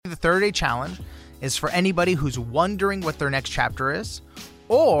30-day challenge is for anybody who's wondering what their next chapter is,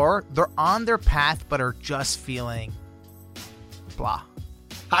 or they're on their path but are just feeling blah.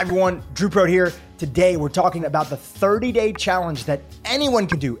 Hi everyone, Drew Prode here. Today we're talking about the 30-day challenge that anyone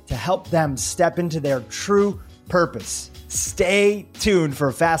can do to help them step into their true purpose. Stay tuned for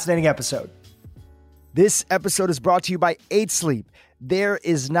a fascinating episode. This episode is brought to you by 8 Sleep. There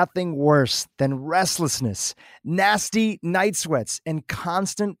is nothing worse than restlessness, nasty night sweats, and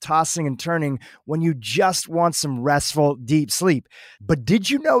constant tossing and turning when you just want some restful, deep sleep. But did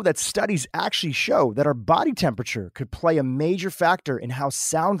you know that studies actually show that our body temperature could play a major factor in how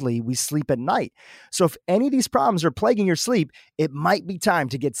soundly we sleep at night? So if any of these problems are plaguing your sleep, it might be time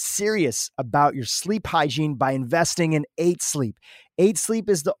to get serious about your sleep hygiene by investing in 8 Sleep. 8 Sleep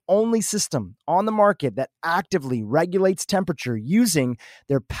is the only system on the market that actively regulates temperature using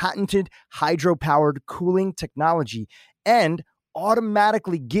their patented hydro-powered cooling technology and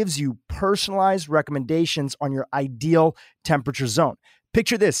automatically gives you personalized recommendations on your ideal temperature zone.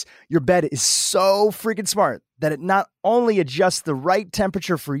 Picture this, your bed is so freaking smart that it not only adjusts the right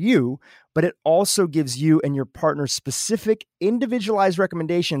temperature for you, but it also gives you and your partner specific individualized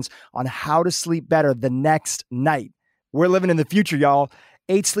recommendations on how to sleep better the next night. We're living in the future, y'all.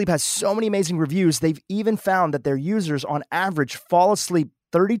 8 Sleep has so many amazing reviews, they've even found that their users on average fall asleep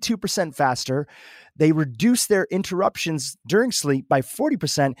 32% faster. They reduce their interruptions during sleep by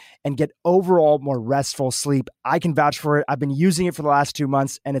 40% and get overall more restful sleep. I can vouch for it. I've been using it for the last 2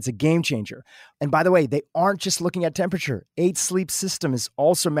 months and it's a game changer. And by the way, they aren't just looking at temperature. 8 Sleep system is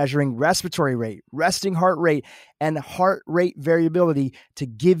also measuring respiratory rate, resting heart rate, and heart rate variability to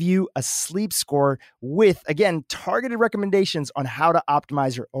give you a sleep score with, again, targeted recommendations on how to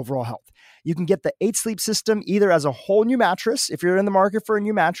optimize your overall health. You can get the 8 Sleep system either as a whole new mattress if you're in the market for a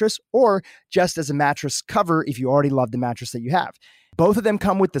new mattress, or just as a mattress cover if you already love the mattress that you have. Both of them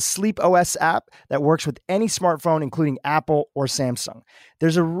come with the Sleep OS app that works with any smartphone, including Apple or Samsung.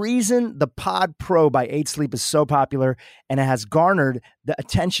 There's a reason the Pod Pro by 8 Sleep is so popular, and it has garnered the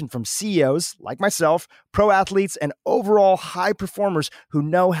attention from CEOs like myself, pro athletes, and overall high performers who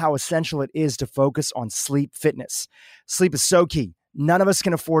know how essential it is to focus on sleep fitness. Sleep is so key. None of us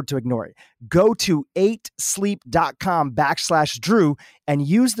can afford to ignore it. Go to 8sleep.com/Drew and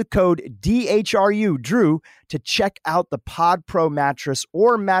use the code DHRU Drew to check out the Pod Pro mattress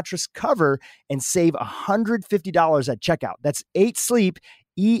or mattress cover and save $150 at checkout. That's 8sleep,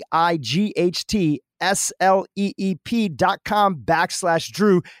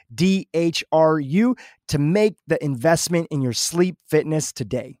 EIGHTSLEEP.com/Drew DHRU to make the investment in your sleep fitness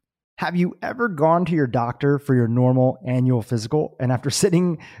today. Have you ever gone to your doctor for your normal annual physical, and after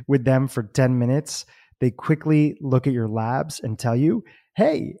sitting with them for 10 minutes, they quickly look at your labs and tell you,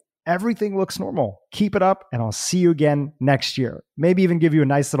 hey, everything looks normal. Keep it up and I'll see you again next year. Maybe even give you a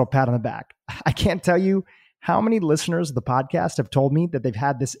nice little pat on the back. I can't tell you how many listeners of the podcast have told me that they've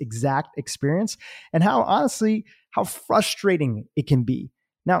had this exact experience and how frustrating it can be.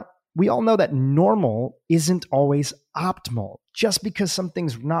 Now, we all know that normal isn't always optimal. Just because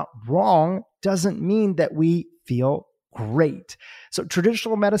something's not wrong doesn't mean that we feel great. So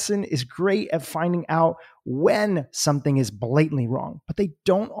traditional medicine is great at finding out when something is blatantly wrong, but they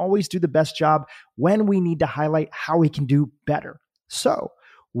don't always do the best job when we need to highlight how we can do better. So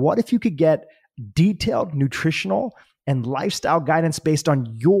what if you could get detailed nutritional and lifestyle guidance based on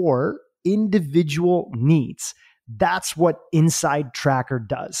your individual needs? That's what Inside Tracker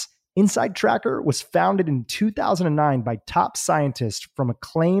does. Inside Tracker was founded in 2009 by top scientists from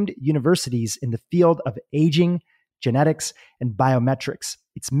acclaimed universities in the field of aging, genetics, and biometrics.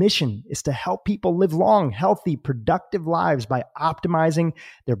 Its mission is to help people live long, healthy, productive lives by optimizing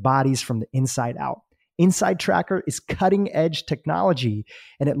their bodies from the inside out. Inside Tracker is cutting-edge technology,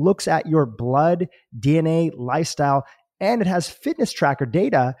 and it looks at your blood, DNA, lifestyle, and it has fitness tracker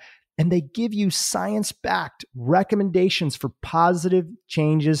data, and they give you science-backed recommendations for positive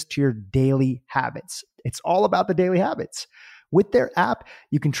changes to your daily habits. It's all about the daily habits. With their app,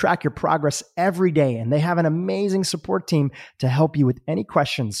 you can track your progress every day, and they have an amazing support team to help you with any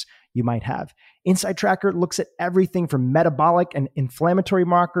questions you might have. Inside Tracker looks at everything from metabolic and inflammatory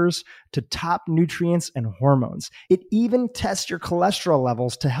markers to top nutrients and hormones. It even tests your cholesterol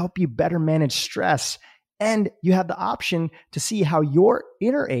levels to help you better manage stress. And you have the option to see how your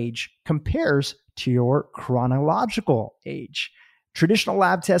inner age compares to your chronological age. Traditional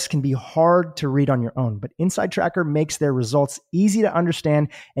lab tests can be hard to read on your own, but Inside Tracker makes their results easy to understand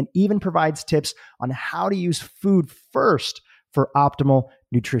and even provides tips on how to use food first for optimal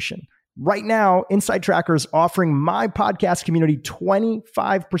nutrition. Right now, Inside Tracker is offering my podcast community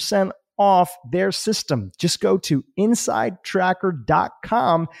 25% off their system. Just go to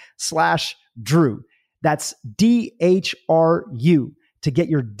insidetracker.com/Drew. That's DHRU to get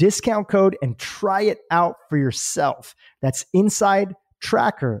your discount code and try it out for yourself. That's Inside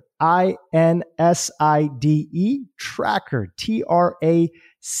Tracker, INSIDE Tracker,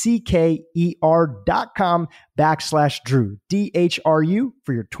 TRACKER.com/Drew, DHRU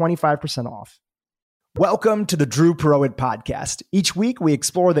for your 25% off. Welcome to the Drew Purohit Podcast. Each week, we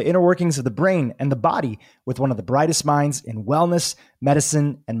explore the inner workings of the brain and the body with one of the brightest minds in wellness,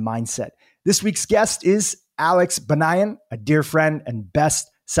 medicine, and mindset. This week's guest is Alex Banayan, a dear friend and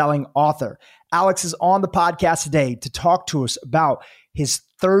best-selling author. Alex is on the podcast today to talk to us about his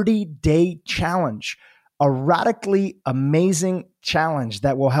 30-day challenge, a radically amazing challenge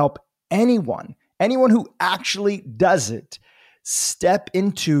that will help anyone who actually does it, step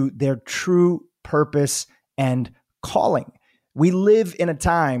into their true purpose and calling. We live in a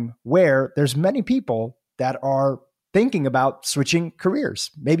time where there's many people that are thinking about switching careers.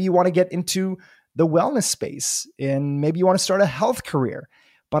 Maybe you want to get into the wellness space and maybe you want to start a health career,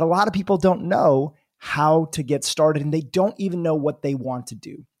 but a lot of people don't know how to get started and they don't even know what they want to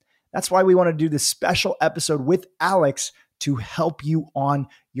do. That's why we want to do this special episode with Alex to help you on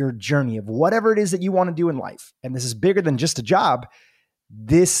your journey of whatever it is that you want to do in life. And this is bigger than just a job.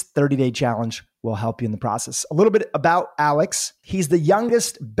 This 30-day challenge will help you in the process. A little bit about Alex. He's the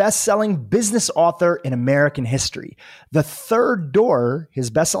youngest best-selling business author in American history. The Third Door, his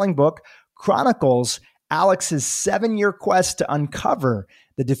best-selling book, chronicles Alex's 7-year quest to uncover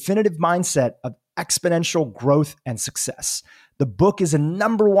the definitive mindset of exponential growth and success. The book is a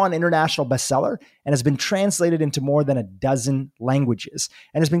 #1 international bestseller and has been translated into more than a dozen languages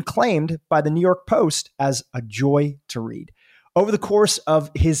and has been claimed by the New York Post as a joy to read. Over the course of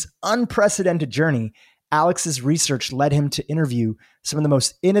his unprecedented journey, Alex's research led him to interview some of the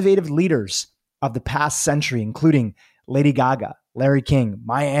most innovative leaders of the past century, including Lady Gaga, Larry King,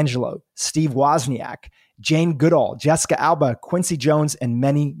 Maya Angelou, Steve Wozniak, Jane Goodall, Jessica Alba, Quincy Jones, and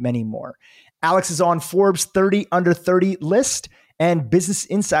many, many more. Alex is on Forbes 30 Under 30 list and Business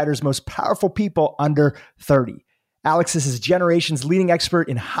Insider's Most Powerful People Under 30. Alex is his generation's leading expert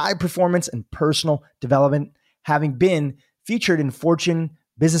in high performance and personal development, having been featured in Fortune,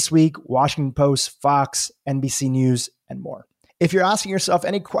 Businessweek, Washington Post, Fox, NBC News, and more. If you're asking yourself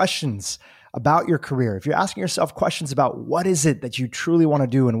any questions about your career, if you're asking yourself questions about what is it that you truly want to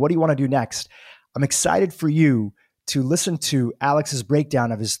do and what do you want to do next, I'm excited for you to listen to Alex's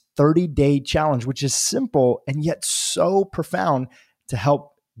breakdown of his 30-day challenge, which is simple and yet so profound to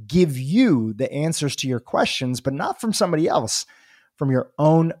help give you the answers to your questions, but not from somebody else, from your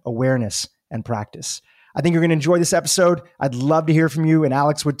own awareness and practice. I think you're going to enjoy this episode. I'd love to hear from you, and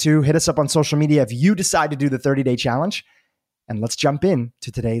Alex would too. Hit us up on social media if you decide to do the 30-day challenge. And let's jump in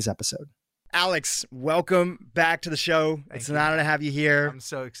to today's episode. Alex, welcome back to the show. It's an honor to have you here. I'm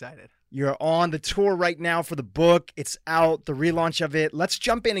so excited. You're on the tour right now for the book. It's out, the relaunch of it. Let's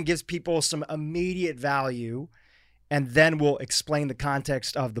jump in and give people some immediate value, and then we'll explain the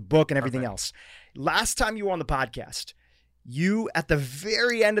context of the book and everything else. Last time you were on the podcast, you, at the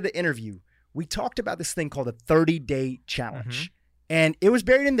very end of the interview, we talked about this thing called a 30-day challenge. And it was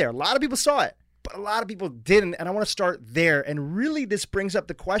buried in there. A lot of people saw it, but a lot of people didn't. And I want to start there. And really, this brings up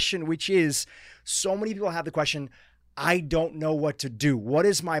the question, which is, so many people have the question, I don't know what to do. What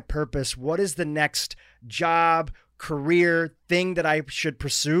is my purpose? What is the next job, career, thing that I should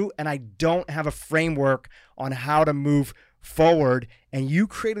pursue? And I don't have a framework on how to move forward. And you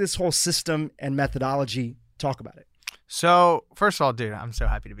created this whole system and methodology. Talk about it. So first of all, dude, I'm so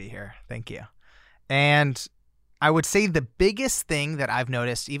happy to be here. Thank you. And I would say the biggest thing that I've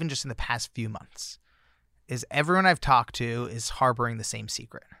noticed, even just in the past few months, is everyone I've talked to is harboring the same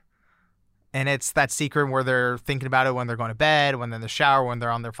secret. And it's that secret where they're thinking about it when they're going to bed, when they're in the shower, when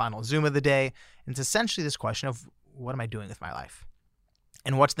they're on their final Zoom of the day. And it's essentially this question of, what am I doing with my life?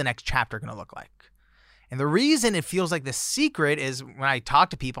 And what's the next chapter going to look like? And the reason it feels like this secret is when I talk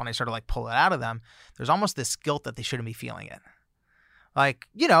to people and I sort of like pull it out of them, there's almost this guilt that they shouldn't be feeling it. Like,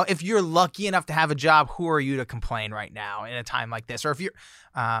 you know, if you're lucky enough to have a job, who are you to complain right now in a time like this? Or if you're,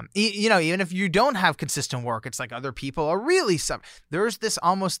 even if you don't have consistent work, it's like other people are really there's this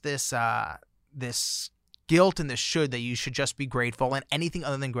almost this guilt and this should that you should just be grateful, and anything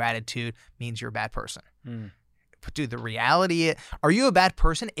other than gratitude means you're a bad person. But dude, the reality, are you a bad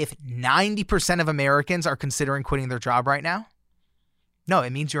person if 90% of Americans are considering quitting their job right now? No,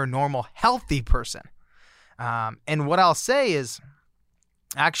 it means you're a normal, healthy person. And what I'll say is,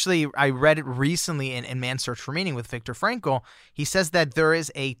 actually, I read it recently in Man's Search for Meaning with Viktor Frankl. He says that there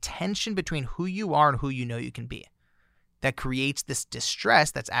is a tension between who you are and who you know you can be. that creates this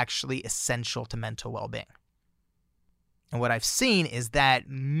distress that's actually essential to mental well-being. And what I've seen is that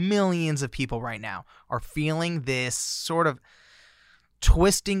millions of people right now are feeling this sort of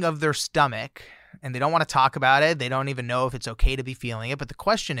twisting of their stomach, and they don't want to talk about it. They don't even know if it's okay to be feeling it. But the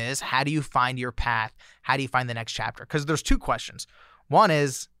question is, how do you find your path? How do you find the next chapter? Because there's two questions. One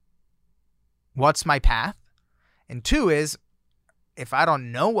is, what's my path? And two is, if I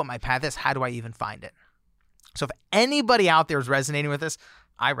don't know what my path is, how do I even find it? So if anybody out there is resonating with this,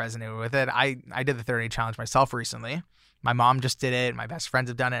 I resonated with it. I did the 30-day challenge myself recently. My mom just did it. My best friends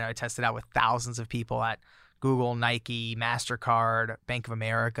have done it. I tested it out with thousands of people at Google, Nike, MasterCard, Bank of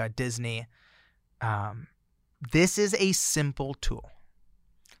America, Disney. This is a simple tool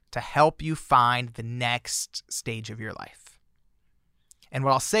to help you find the next stage of your life. And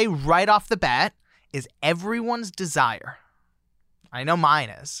what I'll say right off the bat is everyone's desire, I know mine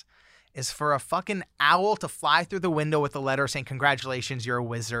is for a fucking owl to fly through the window with a letter saying, congratulations, you're a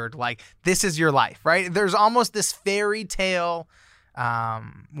wizard. Like, this is your life, right? There's almost this fairy tale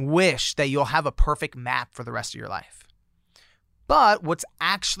wish that you'll have a perfect map for the rest of your life. But what's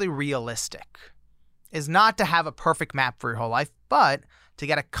actually realistic is not to have a perfect map for your whole life, but to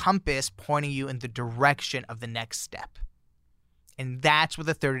get a compass pointing you in the direction of the next step. And that's what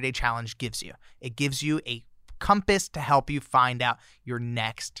the 30-day challenge gives you. It gives you a compass to help you find out your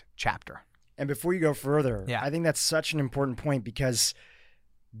next chapter. And before you go further, I think that's such an important point, because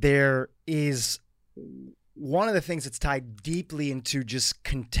there is one of the things that's tied deeply into just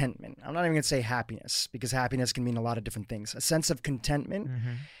contentment. I'm not even going to say happiness, because happiness can mean a lot of different things. A sense of contentment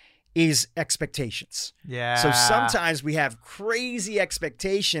is expectations. Yeah. So sometimes we have crazy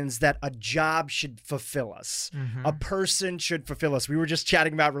expectations that a job should fulfill us. A person should fulfill us. We were just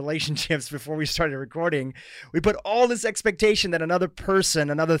chatting about relationships before we started recording. We put all this expectation that another person,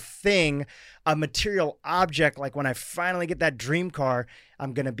 another thing, a material object, like when I finally get that dream car,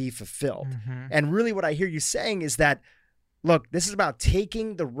 I'm going to be fulfilled. And really what I hear you saying is that, look, this is about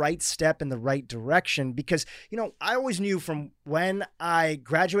taking the right step in the right direction, because, you know, I always knew from when I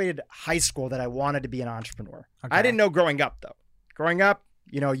graduated high school that I wanted to be an entrepreneur. Okay. I didn't know growing up, though. Growing up,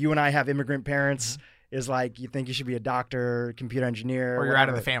 you know, you and I have immigrant parents. Is like, you think you should be a doctor, computer engineer. Or you're out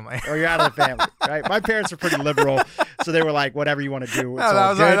of the family. Or you're out of the family, right? My parents were pretty liberal, so they were like, whatever you want to do.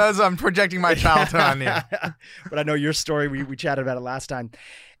 I'm projecting my childhood on you. But I know your story. We chatted about it last time.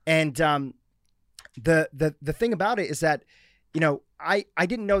 And the thing about it is that, you know, I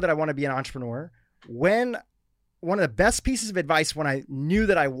didn't know that I want to be an entrepreneur. When one of the best pieces of advice when I knew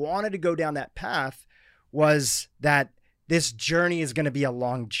that I wanted to go down that path was that this journey is going to be a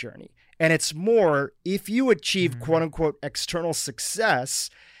long journey. And it's more, if you achieve quote unquote external success,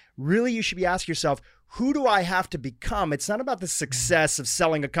 really you should be asking yourself, who do I have to become? It's not about the success of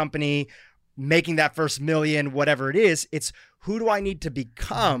selling a company, making that first million, whatever it is. It's who do I need to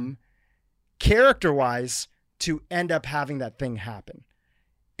become character-wise to end up having that thing happen.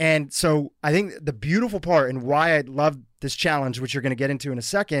 And so I think the beautiful part and why I love this challenge, which you're going to get into in a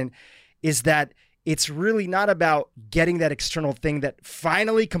second, is that it's really not about getting that external thing that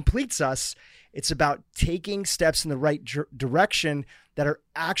finally completes us. It's about taking steps in the right direction that are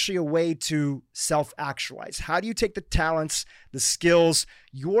actually a way to self-actualize. How do you take the talents, the skills,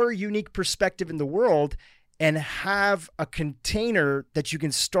 your unique perspective in the world, and have a container that you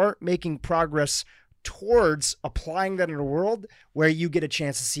can start making progress towards applying that in a world where you get a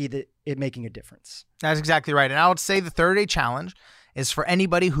chance to see it making a difference? That's exactly right. And I would say the 30-day challenge is for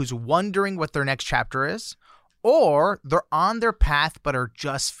anybody who's wondering what their next chapter is, or they're on their path but are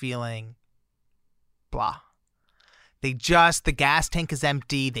just feeling blah. The gas tank is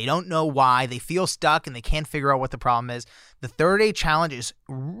empty. They don't know why. They feel stuck and they can't figure out what the problem is. The 30-day challenge is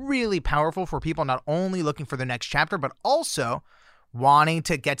really powerful for people not only looking for their next chapter, but also wanting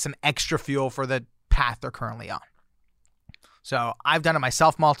to get some extra fuel for the path they're currently on. So I've done it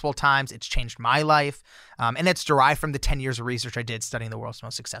myself multiple times. It's changed my life. And it's derived from the 10 years of research I did studying the world's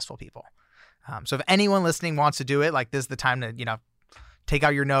most successful people. So if anyone listening wants to do it, like, this is the time to, you know, take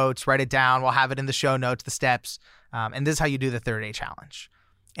out your notes, write it down. We'll have it in the show notes, the steps. And this is how you do the 30-day challenge.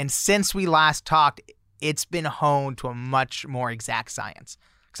 And since we last talked, it's been honed to a much more exact science,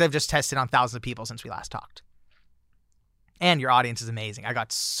 because I've just tested on thousands of people since we last talked. And your audience is amazing. I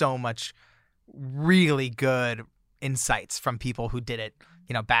got so much really good insights from people who did it,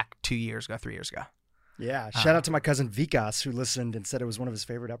 you know, back 2 years ago, 3 years ago. Yeah. Shout out to my cousin Vikas, who listened and said it was one of his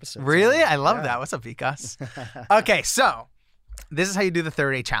favorite episodes. Really? I love that. What's up, Vikas? Okay. So this is how you do the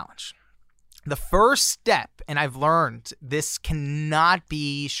 30-day challenge. The first step, and I've learned this cannot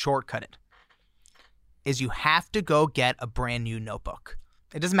be shortcutted, is you have to go get a brand new notebook.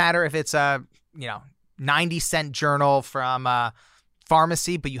 It doesn't matter if it's a, you know, 90-cent journal from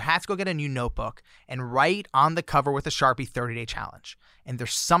pharmacy, but you have to go get a new notebook and write on the cover with a Sharpie 30-day challenge. And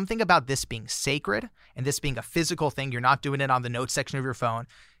there's something about this being sacred and this being a physical thing. You're not doing it on the notes section of your phone.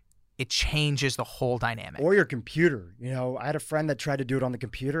 It changes the whole dynamic. Or your computer. I had a friend that tried to do it on the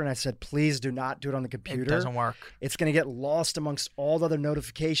computer, and I said, please do not do it on the computer. It doesn't work. It's going to get lost amongst all the other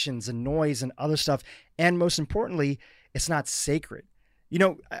notifications and noise and other stuff. And most importantly, it's not sacred.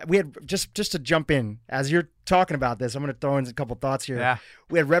 We had, just to jump in, as you're talking about this, I'm going to throw in a couple thoughts here. Yeah.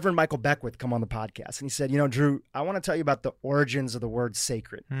 We had Reverend Michael Beckwith come on the podcast, and he said, Drew, I want to tell you about the origins of the word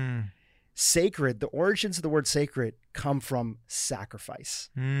sacred. Sacred, the origins of the word sacred come from sacrifice.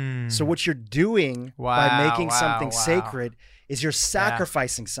 So what you're doing by making something sacred is you're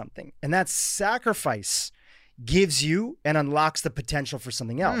sacrificing something. And that sacrifice gives you and unlocks the potential for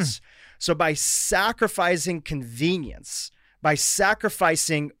something else. So by sacrificing convenience, by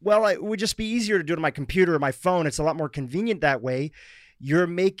sacrificing, it would just be easier to do it on my computer or my phone. It's a lot more convenient that way. You're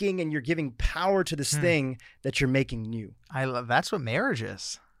making and you're giving power to this thing that you're making new. I love that's what marriage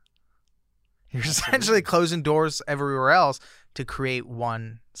is. You're essentially closing doors everywhere else to create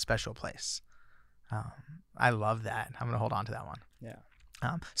one special place. I love that. I'm going to hold on to that one.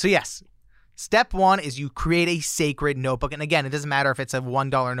 Yeah. So yes, step one is you create a sacred notebook. And again, it doesn't matter if it's a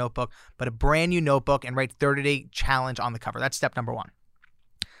 $1 notebook, but a brand new notebook, and write 30-day challenge on the cover. That's step number one.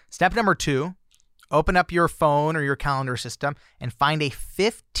 Step number two, open up your phone or your calendar system and find a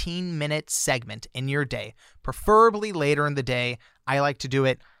 15-minute segment in your day, preferably later in the day. I like to do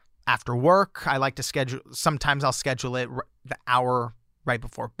it after work. I like to sometimes I'll schedule it the hour right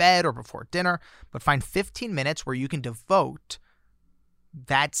before bed or before dinner, but find 15 minutes where you can devote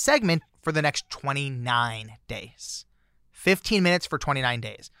that segment for the next 29 days. 15 minutes for 29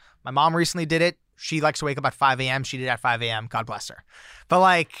 days. My mom recently did it. She likes to wake up at 5 a.m. She did it at 5 a.m. God bless her.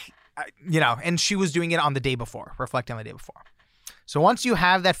 But and she was doing it on the day before, reflecting on the day before. So once you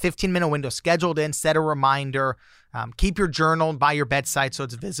have that 15-minute window scheduled in, set a reminder, keep your journal by your bedside so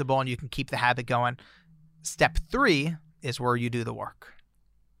it's visible and you can keep the habit going. Step 3 is where you do the work.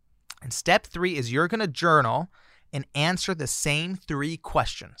 And step 3 is you're going to journal and answer the same 3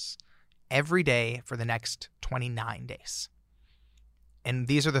 questions every day for the next 29 days. And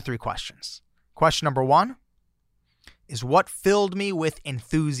these are the 3 questions. Question number 1 is, what filled me with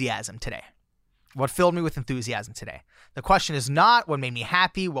enthusiasm today? What filled me with enthusiasm today? The question is not what made me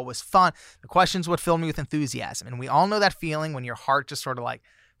happy, what was fun. The question is what filled me with enthusiasm. And we all know that feeling when your heart just sort of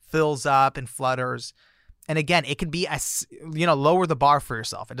fills up and flutters. And again, it could be lower the bar for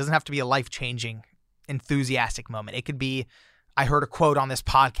yourself. It doesn't have to be a life-changing, enthusiastic moment. It could be, I heard a quote on this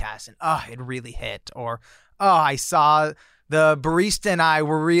podcast and it really hit. Or, I saw the barista and I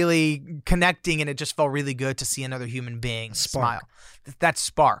were really connecting and it just felt really good to see another human being smile. That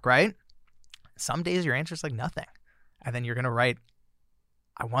spark, right? Some days your answer is nothing. And then you're going to write,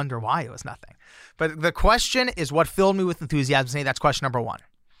 I wonder why it was nothing. But the question is, what filled me with enthusiasm today? That's question number 1.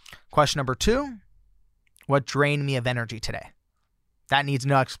 Question number 2, what drained me of energy today? That needs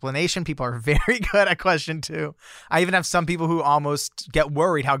no explanation. People are very good at question 2. I even have some people who almost get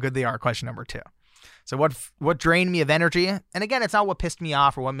worried how good they are at question number 2. So what drained me of energy? And again, it's not what pissed me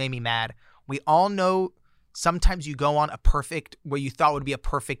off or what made me mad. We all know sometimes you go on what you thought would be a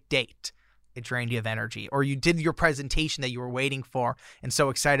perfect date. It drained you of energy. Or you did your presentation that you were waiting for and so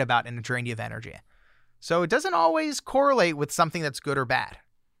excited about, and it drained you of energy. So it doesn't always correlate with something that's good or bad.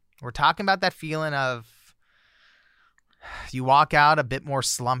 We're talking about that feeling of you walk out a bit more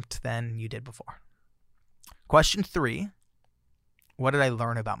slumped than you did before. Question 3, what did I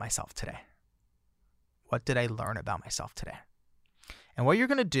learn about myself today? What did I learn about myself today? And what you're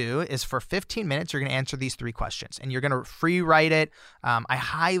going to do is for 15 minutes, you're going to answer these 3 questions and you're going to free write it. I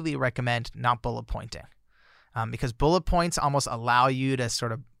highly recommend not bullet pointing because bullet points almost allow you to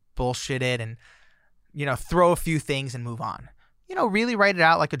sort of bullshit it and, throw a few things and move on. Really write it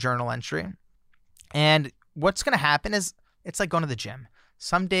out like a journal entry. And what's going to happen is it's like going to the gym.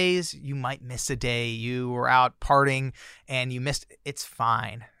 Some days you might miss a day. You were out partying and you missed. It's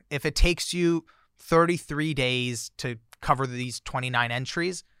fine. If it takes you 33 days to cover these 29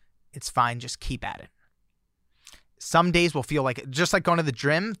 entries, it's fine. Just keep at it. Some days will feel just like going to the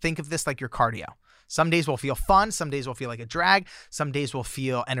gym. Think of this like your cardio. Some days will feel fun. Some days will feel like a drag. Some days will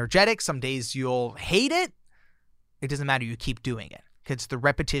feel energetic. Some days you'll hate it. It doesn't matter. You keep doing it because it's the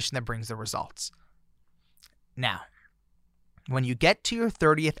repetition that brings the results. Now, when you get to your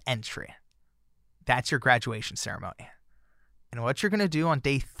 30th entry, that's your graduation ceremony. And what you're going to do on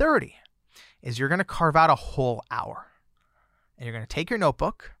day 30 is you're going to carve out a whole hour. And you're going to take your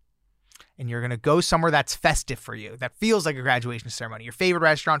notebook and you're going to go somewhere that's festive for you, that feels like a graduation ceremony, your favorite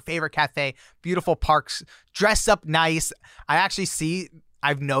restaurant, favorite cafe, beautiful parks, dress up nice.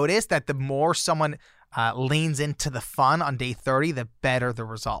 I've noticed that the more someone leans into the fun on day 30, the better the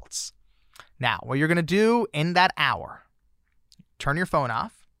results. Now, what you're going to do in that hour, turn your phone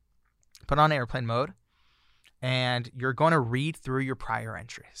off, put on airplane mode, and you're going to read through your prior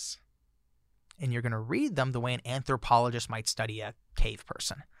entries. And you're going to read them the way an anthropologist might study a cave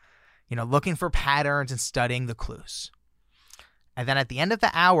person. Looking for patterns and studying the clues. And then at the end of the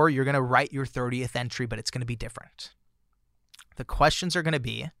hour, you're going to write your 30th entry, but it's going to be different. The questions are going to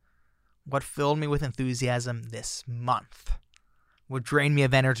be, what filled me with enthusiasm this month? What drained me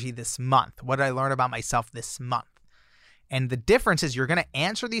of energy this month? What did I learn about myself this month? And the difference is you're going to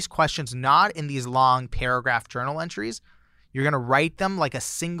answer these questions not in these long paragraph journal entries. You're going to write them like a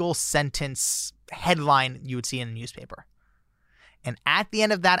single sentence headline you would see in a newspaper. And at the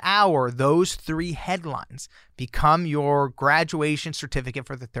end of that hour, those 3 headlines become your graduation certificate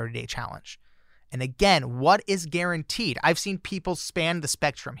for the 30-day challenge. And again, what is guaranteed? I've seen people span the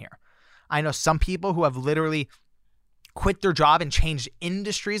spectrum here. I know some people who have literally quit their job and changed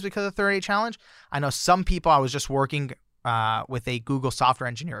industries because of the 30-day challenge. I know some people, I was just working with a Google software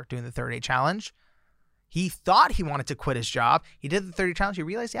engineer doing the 30-day challenge. He thought he wanted to quit his job. He did the 30-day challenge. He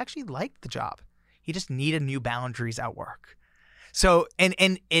realized he actually liked the job. He just needed new boundaries at work. So,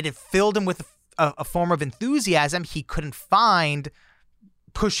 and it filled him with a form of enthusiasm he couldn't find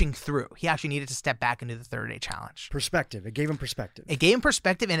pushing through. He actually needed to step back into the 30-day challenge. Perspective. It gave him perspective. It gave him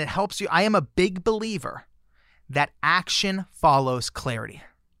perspective, and it helps you. I am a big believer that action follows clarity.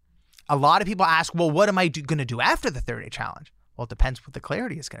 A lot of people ask, well, what am I going to do after the 30-day challenge? Well, it depends what the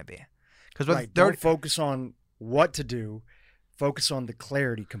clarity is going to be. Because don't focus on what to do. Focus on the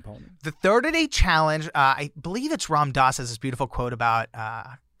clarity component. The 30-day challenge, I believe it's Ram Dass has this beautiful quote about,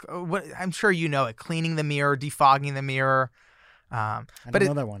 I'm sure you know it, cleaning the mirror, defogging the mirror. I don't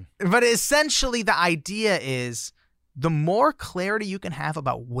know that one. But essentially the idea is the more clarity you can have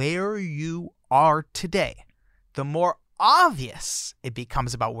about where you are today, the more obvious it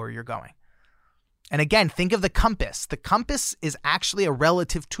becomes about where you're going. And again, think of the compass. The compass is actually a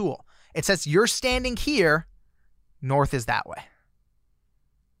relative tool. It says you're standing here, north is that way.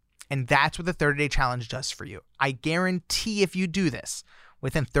 And that's what the 30-day challenge does for you. I guarantee if you do this,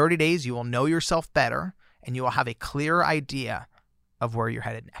 within 30 days, you will know yourself better and you will have a clearer idea of where you're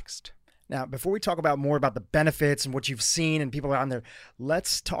headed next. Now, before we talk about more about the benefits and what you've seen and people on there,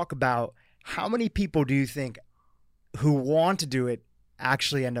 let's talk about how many people do you think who want to do it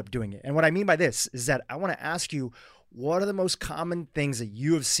actually end up doing it? And what I mean by this is that I want to ask you, what are the most common things that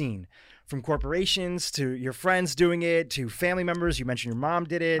you have seen from corporations to your friends doing it to family members? You mentioned your mom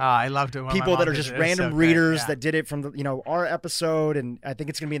did it. I loved it. People that are just random readers that did it from the, our episode, and I think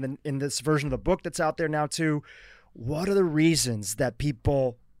it's going to be in this version of the book that's out there now too. What are the reasons that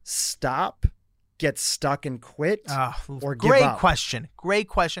people stop, get stuck, and quit, or give up? Great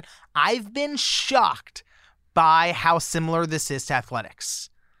question. I've been shocked by how similar this is to athletics.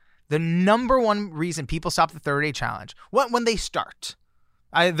 The number one reason people stop the 30-day challenge, when they start.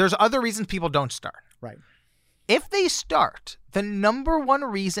 There's other reasons people don't start. Right. If they start, the number one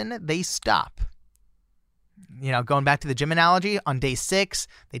reason they stop, going back to the gym analogy, on day 6,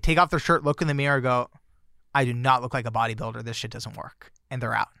 they take off their shirt, look in the mirror, go, I do not look like a bodybuilder. This shit doesn't work. And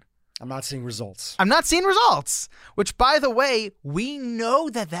they're out. I'm not seeing results. Which, by the way, we know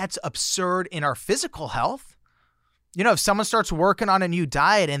that that's absurd in our physical health. If someone starts working on a new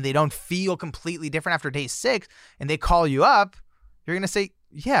diet and they don't feel completely different after day 6 and they call you up, you're going to say,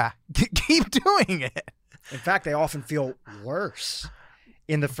 yeah, keep doing it. In fact, they often feel worse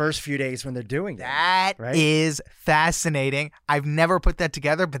in the first few days when they're doing that. That is fascinating. I've never put that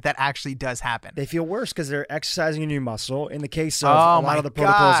together, but that actually does happen. They feel worse because they're exercising a new muscle. In the case of a lot of the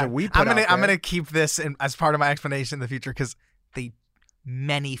protocols that we put I'm going to keep this as part of my explanation in the future because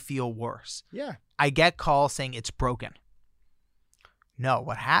many feel worse. Yeah. I get calls saying it's broken. No,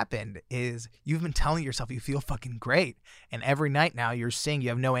 what happened is you've been telling yourself you feel fucking great. And every night now you're saying you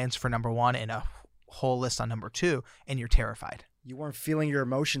have no answer for number 1 and a whole list on number 2, and you're terrified. You weren't feeling your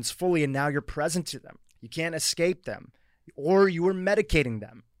emotions fully, and now you're present to them. You can't escape them. Or you were medicating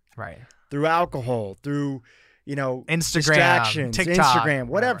them. Right. Through alcohol, through, Instagram, distractions, TikTok, Instagram,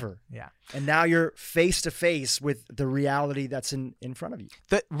 whatever. Yeah. And now you're face to face with the reality that's in front of you.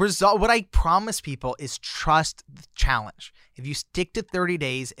 The result, what I promise people is trust the challenge. If you stick to 30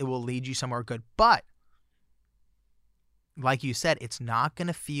 days, it will lead you somewhere good. But like you said, it's not going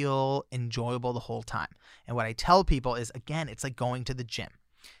to feel enjoyable the whole time. And what I tell people is, again, it's like going to the gym.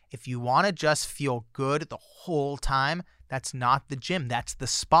 If you want to just feel good the whole time, that's not the gym. That's the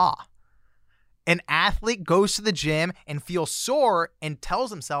spa. An athlete goes to the gym and feels sore and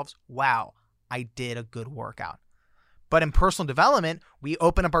tells themselves, wow, I did a good workout. But in personal development, we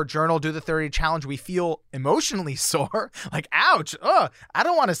open up our journal, do the 30-day challenge. We feel emotionally sore, like, ouch, I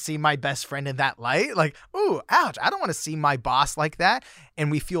don't want to see my best friend in that light. Like, ooh, ouch, I don't want to see my boss like that.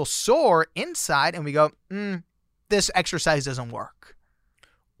 And we feel sore inside and we go, this exercise doesn't work.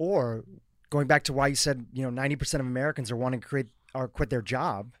 Or going back to why you said, 90% of Americans are wanting to create or quit their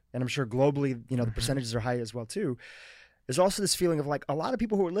job. And I'm sure globally, the percentages are high as well too. There's also this feeling of like a lot of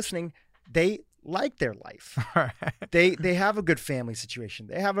people who are listening, they like their life. They have a good family situation.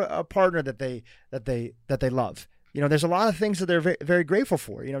 They have a partner that they love. There's a lot of things that they're very, very grateful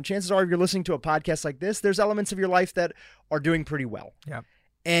for. Chances are if you're listening to a podcast like this, there's elements of your life that are doing pretty well. Yeah.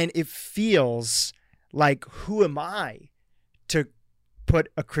 And it feels like, who am I to put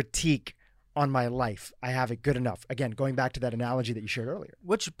a critique on my life? I have it good enough. Again, going back to that analogy that you shared earlier.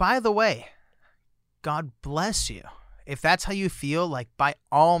 Which, by the way, God bless you. If that's how you feel, like, by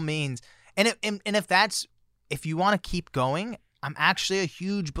all means. And if you want to keep going, I'm actually a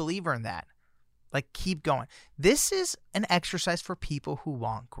huge believer in that. Like, keep going. This is an exercise for people who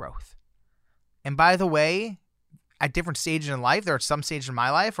want growth. And by the way, at different stages in life, there are some stages in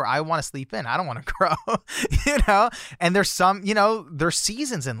my life where I want to sleep in. I don't want to grow, And there's some, there's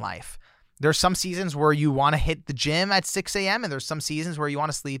seasons in life. There's some seasons where you want to hit the gym at 6 a.m. and there's some seasons where you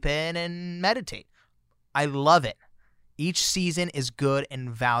want to sleep in and meditate. I love it. Each season is good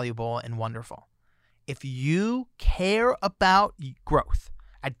and valuable and wonderful. If you care about growth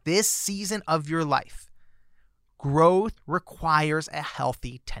at this season of your life, growth requires a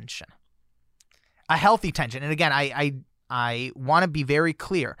healthy tension. A healthy tension. And again, I want to be very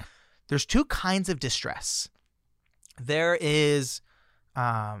clear. There's two kinds of distress. There is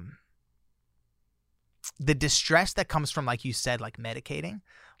the distress that comes from, like you said, like medicating.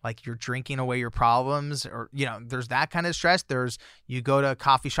 Like you're drinking away your problems, or, there's that kind of stress. There's, you go to a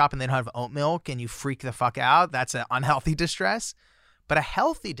coffee shop and they don't have oat milk and you freak the fuck out. That's an unhealthy distress. But a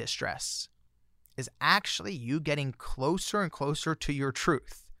healthy distress is actually you getting closer and closer to your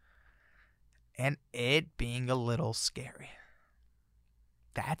truth and it being a little scary.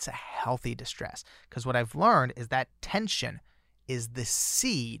 That's a healthy distress. Because what I've learned is that tension is the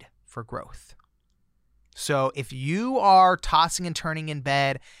seed for growth. So if you are tossing and turning in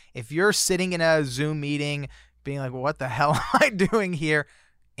bed, if you're sitting in a Zoom meeting being like, well, what the hell am I doing here?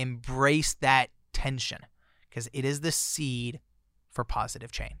 Embrace that tension because it is the seed for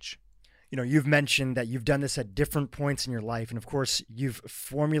positive change. You've mentioned that you've done this at different points in your life. And of course, you've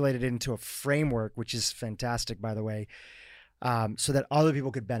formulated it into a framework, which is fantastic, by the way, so that other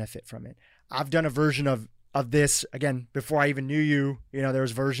people could benefit from it. I've done a version of this, again, before I even knew you. There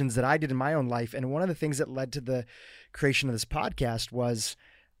was versions that I did in my own life. And one of the things that led to the creation of this podcast was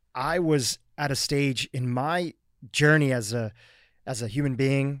I was at a stage in my journey as a human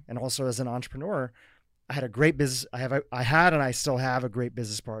being and also as an entrepreneur. I had a great business. I had and I still have a great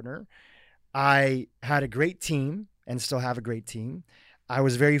business partner. I had a great team and still have a great team. I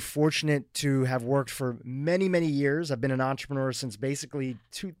was very fortunate to have worked for many, many years. I've been an entrepreneur since basically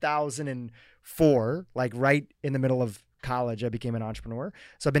 2004, like right in the middle of college, I became an entrepreneur.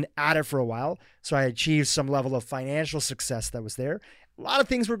 So I've been at it for a while. So I achieved some level of financial success that was there. A lot of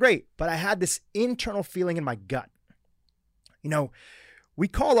things were great, but I had this internal feeling in my gut. We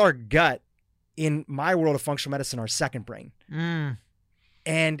call our gut in my world of functional medicine our second brain.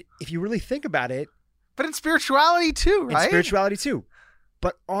 And if you really think about it, but in spirituality too, right? In spirituality too.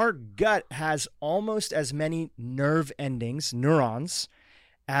 But our gut has almost as many nerve endings, neurons,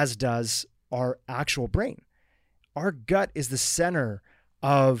 as does our actual brain. Our gut is the center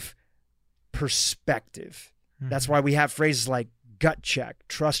of perspective. That's why we have phrases like gut check,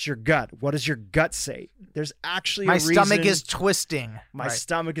 trust your gut. What does your gut say? There's actually my stomach is twisting. My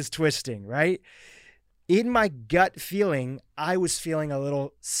stomach is twisting, right? In my gut feeling, I was feeling a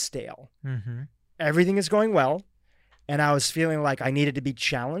little stale. Everything is going well. And I was feeling like I needed to be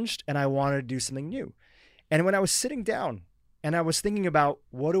challenged and I wanted to do something new. And when I was sitting down and I was thinking about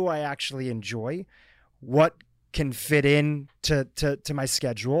what do I actually enjoy, what can fit in to my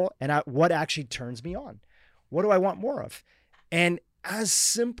schedule, and what actually turns me on, what do I want more of? And as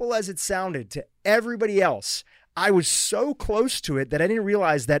simple as it sounded to everybody else, I was so close to it that I didn't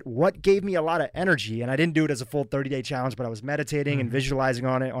realize that what gave me a lot of energy, and I didn't do it as a full 30-day challenge, but I was meditating and visualizing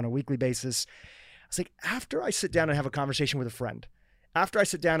on it on a weekly basis. It's like after I sit down and have a conversation with a friend, after I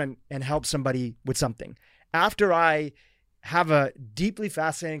sit down and help somebody with something, after I have a deeply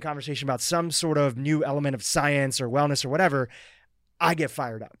fascinating conversation about some sort of new element of science or wellness or whatever, I get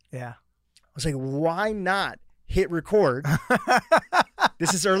fired up. Yeah. I was like, why not hit record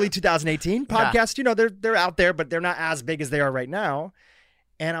This is early 2018. Podcasts, you know, they're out there, but they're not as big as they are right now.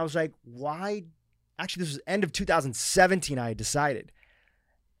 And I was like, why? Actually, this was end of 2017, I had decided.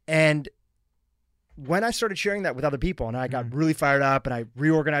 And when I started sharing that with other people and I got really fired up and I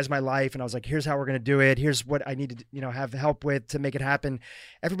reorganized my life and I was like, here's how we're going to do it. Here's what I need to, you know, have help with to make it happen.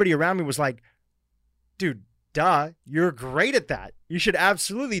 Everybody around me was like, dude, duh, you're great at that. You should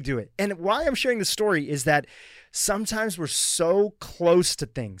absolutely do it. And why I'm sharing this story is that sometimes we're so close to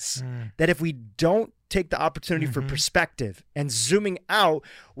things that if we don't take the opportunity for perspective and zooming out,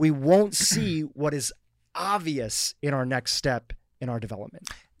 we won't see what is obvious in our next step in our development.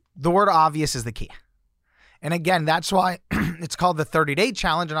 The word obvious is the key. And again, that's why it's called the 30-day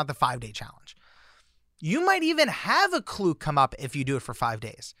challenge and not the 5-day challenge. You might even have a clue come up if you do it for 5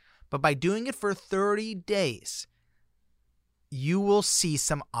 days. But by doing it for 30 days, you will see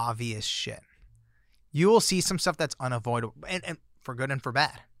some obvious shit. You will see some stuff that's unavoidable, and for good and for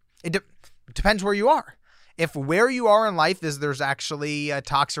bad. It depends where you are. If where you are in life is there's actually a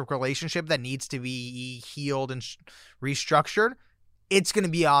toxic relationship that needs to be healed and restructured, it's going to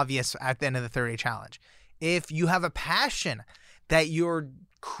be obvious at the end of the 30-day challenge. If you have a passion that you're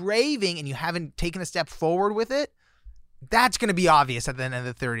craving and you haven't taken a step forward with it, that's going to be obvious at the end of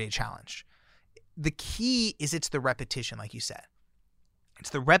the 30-day challenge. The key is it's the repetition, like you said. It's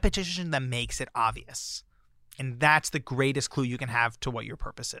the repetition that makes it obvious. And that's the greatest clue you can have to what your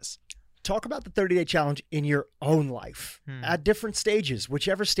purpose is. Talk about the 30-day challenge in your own life at different stages,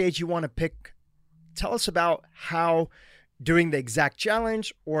 whichever stage you want to pick. Tell us about how doing the exact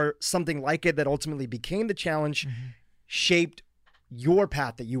challenge or something like it that ultimately became the challenge shaped your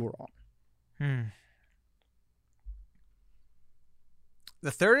path that you were on. The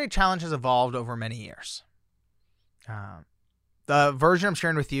 30-day challenge has evolved over many years. The version I'm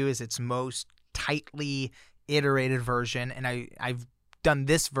sharing with you is its most tightly iterated version, and I've done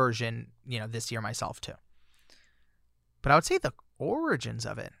this version, this year myself too. But I would say the origins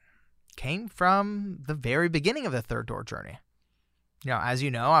of it came from the very beginning of the Third Door journey. As you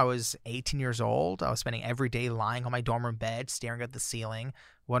know, I was 18 years old. I was spending every day lying on my dorm room bed, staring at the ceiling,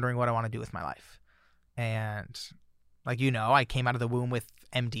 wondering what I want to do with my life. And like I came out of the womb with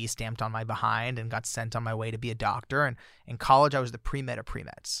MD stamped on my behind and got sent on my way to be a doctor. And in college, I was the pre-med of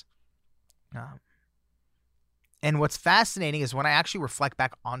pre-meds. And what's fascinating is when I actually reflect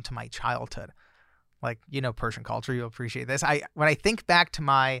back onto my childhood, like, Persian culture, you'll appreciate this. When I think back to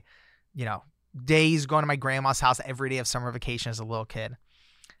my, days going to my grandma's house every day of summer vacation as a little kid,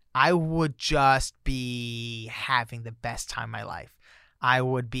 I would just be having the best time of my life. I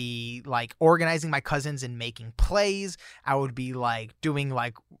would be like organizing my cousins and making plays. I would be like doing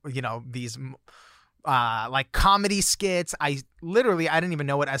these like comedy skits. I didn't even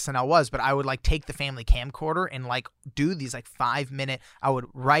know what SNL was, but I would like take the family camcorder and like do these like 5-minute, I would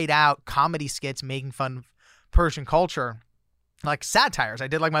write out comedy skits making fun of Persian culture, like satires. I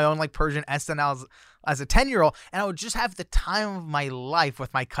did like my own like Persian SNLs as a 10-year-old, and I would just have the time of my life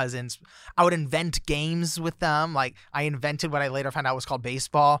with my cousins. I would invent games with them. Like I invented what I later found out was called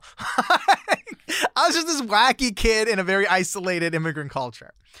baseball. I was just this wacky kid in a very isolated immigrant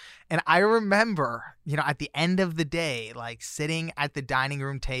culture. And I remember, at the end of the day, like sitting at the dining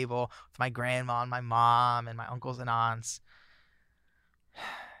room table with my grandma and my mom and my uncles and aunts.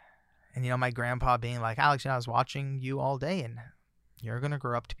 And, my grandpa being like, Alex, I was watching you all day and you're going to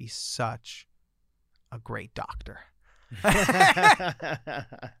grow up to be such a great doctor.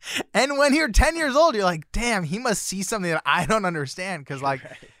 And when you're 10 years old, you're like, damn, he must see something that I don't understand. Because like,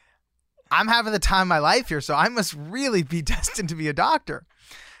 I'm having the time of my life here, so I must really be destined to be a doctor.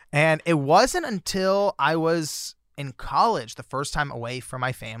 And it wasn't until I was in college, the first time away from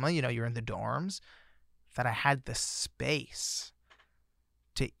my family, you're in the dorms, that I had the space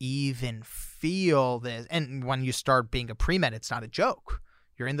to even feel this. And when you start being a pre-med, it's not a joke.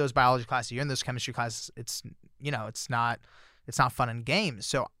 You're in those biology classes, you're in those chemistry classes. It's not fun and games.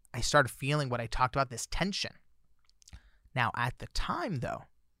 So I started feeling what I talked about, this tension. Now, at the time, though,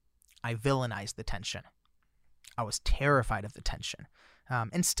 I villainized the tension. I was terrified of the tension.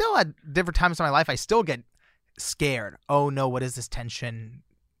 And still at different times in my life, I still get scared. Oh no, what is this tension?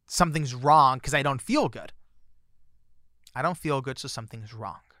 Something's wrong because I don't feel good. I don't feel good, so something's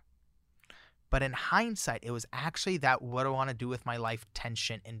wrong. But in hindsight, it was actually that what I want to do with my life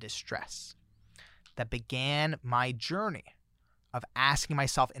tension and distress that began my journey of asking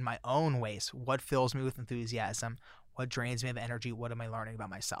myself in my own ways, what fills me with enthusiasm? What drains me of energy? What am I learning about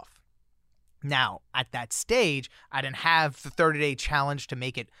myself? Now, at that stage, I didn't have the 30-day challenge to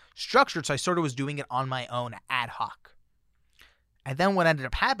make it structured, so I sort of was doing it on my own ad hoc. And then what ended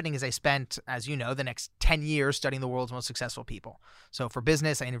up happening is I spent, as you know, the next 10 years studying the world's most successful people. So for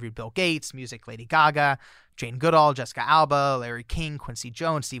business, I interviewed Bill Gates, music, Lady Gaga, Jane Goodall, Jessica Alba, Larry King, Quincy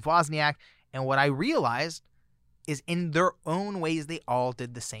Jones, Steve Wozniak. And what I realized is in their own ways, they all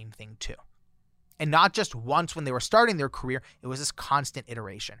did the same thing too. And not just once when they were starting their career, it was this constant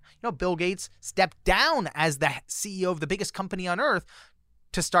iteration. You know, Bill Gates stepped down as the CEO of the biggest company on earth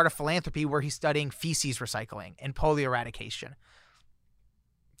to start a philanthropy where he's studying feces recycling and polio eradication.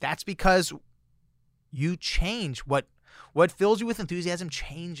 That's because you change. What fills you with enthusiasm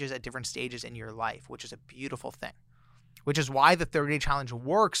changes at different stages in your life, which is a beautiful thing. Which is why the 30-day challenge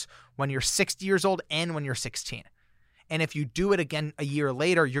works when you're 60 years old and when you're 16. And if you do it again a year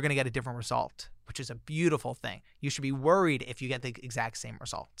later, you're going to get a different result, which is a beautiful thing. You should be worried if you get the exact same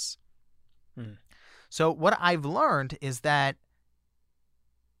results. So what I've learned is that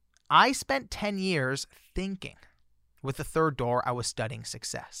I spent 10 years thinking with the third door I was studying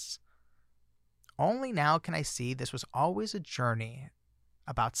success. Only now can I see this was always a journey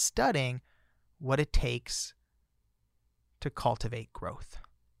about studying what it takes to cultivate growth.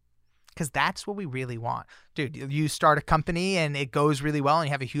 Because that's what we really want. Dude, you start a company and it goes really well and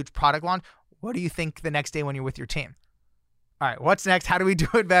you have a huge product launch. What do you think the next day when you're with your team? All right, what's next? How do we do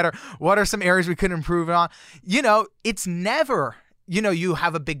it better? What are some areas we could improve on? You know, it's never, you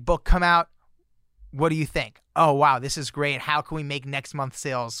have a big book come out. What do you think? Oh, wow, this is great. How can we make next month's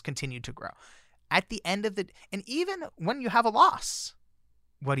sales continue to grow? At the end of and even when you have a loss,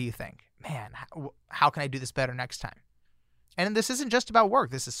 what do you think? Man, how can I do this better next time? And this isn't just about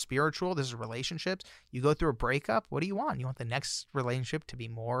work. This is spiritual. This is relationships. You go through a breakup. What do you want? You want the next relationship to be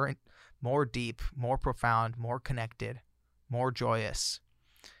more deep, more profound, more connected, more joyous.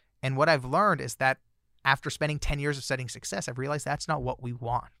 And what I've learned is that after spending 10 years of studying success, I've realized that's not what we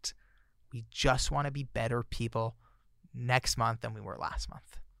want. We just want to be better people next month than we were last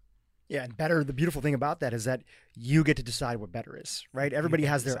month. Yeah, and better, the beautiful thing about that is that you get to decide what better is, right? Everybody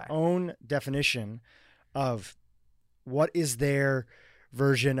has their own definition of what is their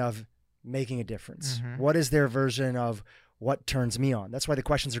version of making a difference. Mm-hmm. What is their version of what turns me on? That's why the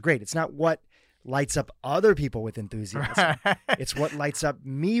questions are great. It's not what lights up other people with enthusiasm. It's what lights up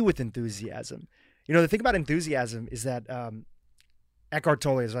me with enthusiasm. The thing about enthusiasm is that Eckhart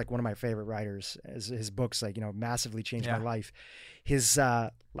Tolle is like one of my favorite writers. His books, massively changed my life. His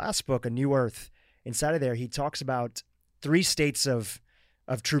last book, A New Earth, inside of there, he talks about 3 states of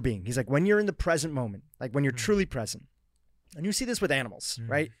true being. He's like, when you're in the present moment, like when you're truly present, and you see this with animals,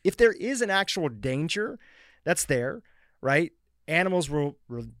 right? If there is an actual danger that's there, right? Animals will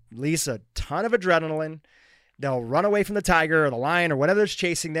release a ton of adrenaline. They'll run away from the tiger or the lion or whatever's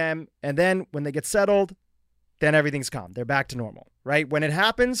chasing them. And then when they get settled, then everything's calm. They're back to normal, right? When it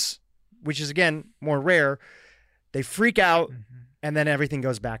happens, which is, again, more rare, they freak out and then everything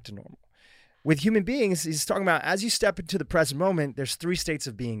goes back to normal. With human beings, he's talking about as you step into the present moment, there's 3 states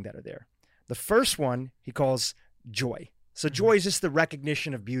of being that are there. The first one he calls joy. So joy is just the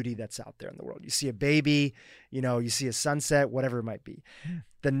recognition of beauty that's out there in the world. You see a baby, you see a sunset, whatever it might be.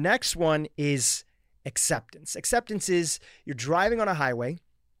 The next one is acceptance. Acceptance is you're driving on a highway.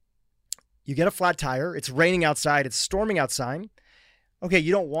 You get a flat tire. It's raining outside. It's storming outside. Okay,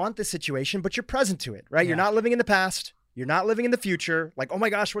 you don't want this situation, but you're present to it, right? Yeah. You're not living in the past. You're not living in the future. Like, oh my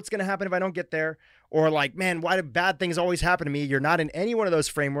gosh, what's going to happen if I don't get there? Or like, man, why do bad things always happen to me? You're not in any one of those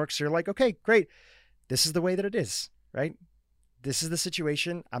frameworks. You're like, okay, great. This is the way that it is, right? This is the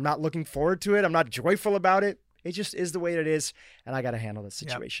situation. I'm not looking forward to it. I'm not joyful about it. It just is the way that it is, and I got to handle this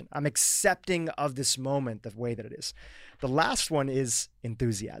situation. Yep. I'm accepting of this moment the way that it is. The last one is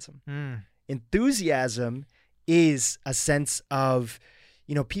enthusiasm. Enthusiasm is a sense of,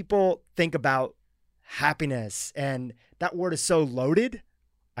 people think about happiness, and that word is so loaded.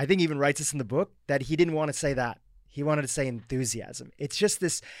 I think he even writes this in the book that he didn't want to say that. He wanted to say enthusiasm. It's just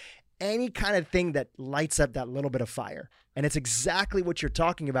this, any kind of thing that lights up that little bit of fire. And it's exactly what you're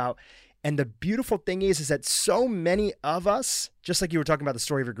talking about. And the beautiful thing is that so many of us, just like you were talking about the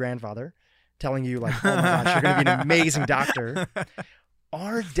story of your grandfather, telling you like, oh my gosh, you're going to be an amazing doctor.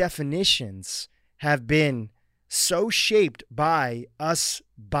 Our definitions have been so shaped by us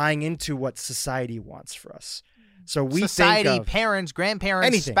buying into what society wants for us. So we society, think of parents,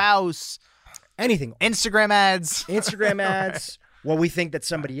 grandparents, spouse, anything, Instagram ads, what we think that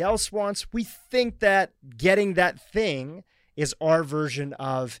somebody else wants. We think that getting that thing is our version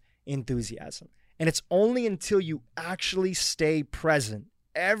of enthusiasm. And it's only until you actually stay present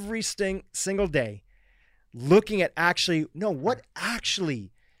every single day, looking at what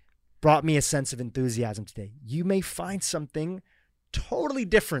actually brought me a sense of enthusiasm today. You may find something totally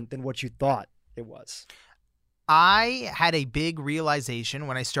different than what you thought it was. I had a big realization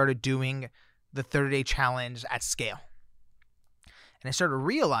when I started doing the 30-day challenge at scale. And I started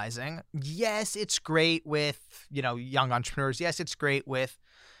realizing, yes, it's great with, young entrepreneurs. Yes, it's great with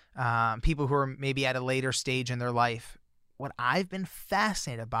people who are maybe at a later stage in their life. What I've been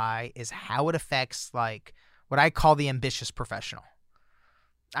fascinated by is how it affects like what I call the ambitious professional.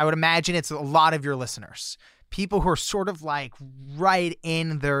 I would imagine it's a lot of your listeners. People who are sort of like right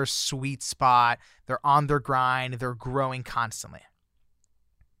in their sweet spot. They're on their grind. They're growing constantly.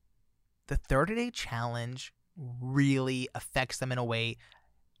 The 30-day challenge really affects them in a way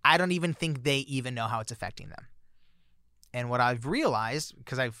I don't even think they even know how it's affecting them. And what I've realized,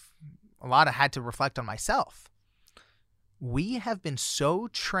 because I've had to reflect on myself, we have been so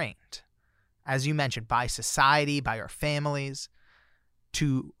trained, as you mentioned, by society, by our families,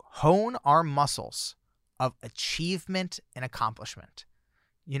 to hone our muscles of achievement and accomplishment.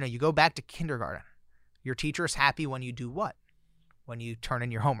 You go back to kindergarten. Your teacher is happy when you do what? When you turn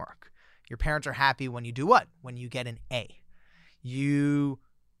in your homework. Your parents are happy when you do what? When you get an A. You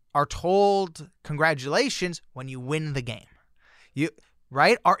are told congratulations when you win the game.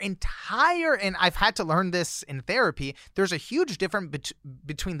 Right? And I've had to learn this in therapy, there's a huge difference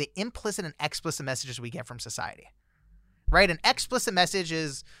between the implicit and explicit messages we get from society. Right? An explicit message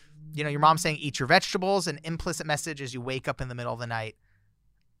is, your mom saying eat your vegetables. An implicit message is you wake up in the middle of the night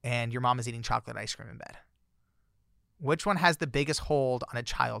and your mom is eating chocolate ice cream in bed. Which one has the biggest hold on a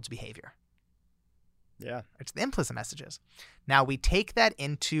child's behavior? Yeah. It's the implicit messages. Now we take that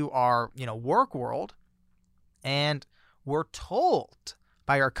into our, work world, and we're told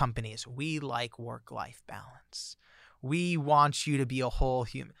by our companies, we like work-life balance. We want you to be a whole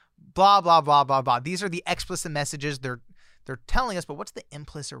human. Blah, blah, blah, blah, blah. These are the explicit messages they're telling us, but what's the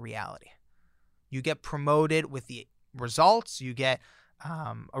implicit reality? You get promoted with the results. You get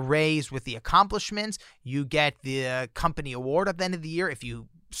a raise with the accomplishments. You get the company award at the end of the year if you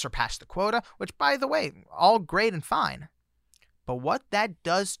surpass the quota, which, by the way, all great and fine. But what that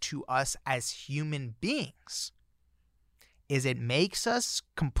does to us as human beings is it makes us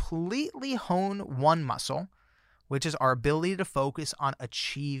completely hone one muscle, which is our ability to focus on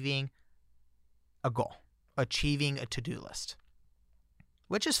achieving a goal, achieving a to-do list,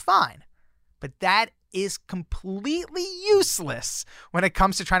 which is fine. But that is completely useless when it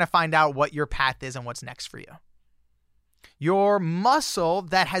comes to trying to find out what your path is and what's next for you. Your muscle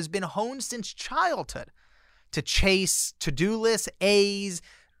that has been honed since childhood to chase to-do lists, A's,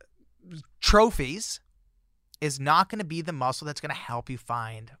 trophies, is not going to be the muscle that's going to help you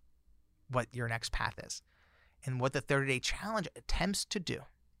find what your next path is. And what the 30-day challenge attempts to do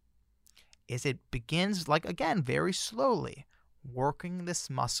is it begins, very slowly, working this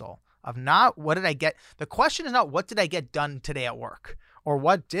muscle of not what did I get. The question is not what did I get done today at work or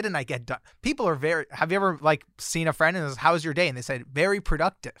what didn't I get done. People are have you ever seen a friend and says, how's your day? And they said, very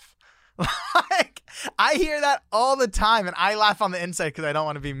productive. I hear that all the time and I laugh on the inside because I don't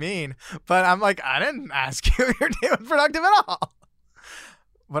want to be mean, but I'm like, I didn't ask you if your day was productive at all.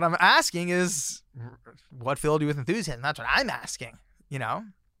 What I'm asking is what filled you with enthusiasm. That's what I'm asking,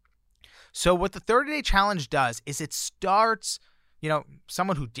 So what the 30-day challenge does is it starts,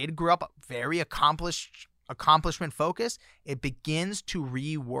 someone who did grow up very accomplishment focused, it begins to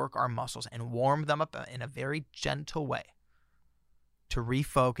rework our muscles and warm them up in a very gentle way to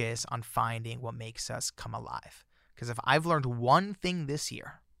refocus on finding what makes us come alive. Because if I've learned one thing this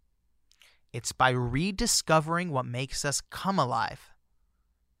year, it's by rediscovering what makes us come alive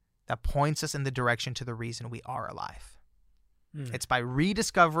that points us in the direction to the reason we are alive. It's by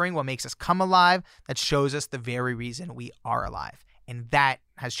rediscovering what makes us come alive that shows us the very reason we are alive. And that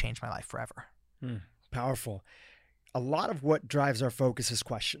has changed my life forever. Powerful. A lot of what drives our focus is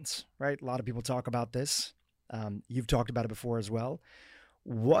questions, right? A lot of people talk about this. You've talked about it before as well.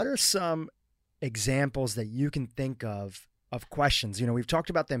 What are some examples that you can think of questions? We've talked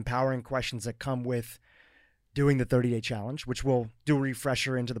about the empowering questions that come with doing the 30-day challenge, which we'll do a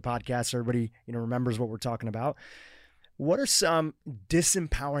refresher into the podcast so everybody, remembers what we're talking about. What are some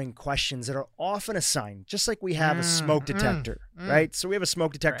disempowering questions that are often assigned, just like we have a smoke detector, right? So we have a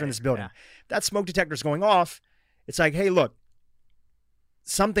smoke detector in this building. Yeah. That smoke detector is going off. It's like, hey, look,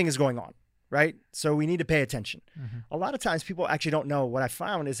 something is going on, right? So we need to pay attention. A lot of times people actually don't know. What I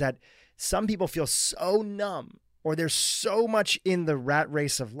found is that some people feel so numb or they're so much in the rat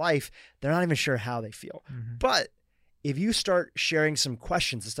race of life, they're not even sure how they feel. But if you start sharing some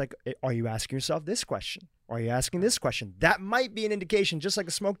questions, it's like, are you asking yourself this question? Are you asking this question? That might be an indication, just like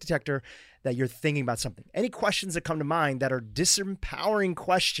a smoke detector, that you're thinking about something. Any questions that come to mind that are disempowering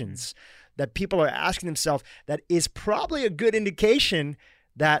questions that people are asking themselves, that is probably a good indication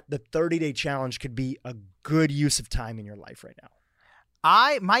that the 30-day challenge could be a good use of time in your life right now?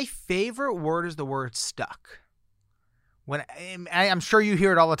 My favorite word is the word stuck. I'm sure you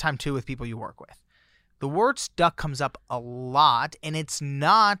hear it all the time too with people you work with. The word stuck comes up a lot, and it's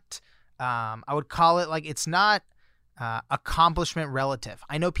not, I would call it like, it's not accomplishment relative.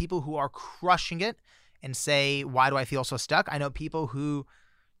 I know people who are crushing it and say, why do I feel so stuck? I know people who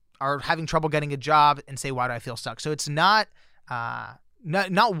are having trouble getting a job and say, why do I feel stuck? So it's not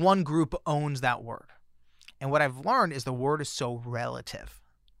one group owns that word. And what I've learned is the word is so relative,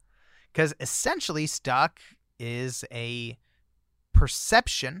 because essentially stuck is a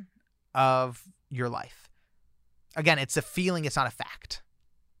perception of your life. Again, it's a feeling, it's not a fact.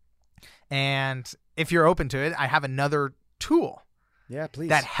 And if you're open to it, I have another tool. Yeah, please.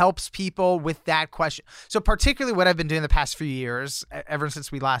 That helps people with that question. So particularly what I've been doing the past few years, ever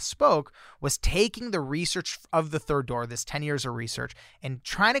since we last spoke, was taking the research of the Third Door, this 10 years of research, and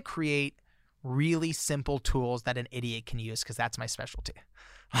trying to create really simple tools that an idiot can use, because that's my specialty.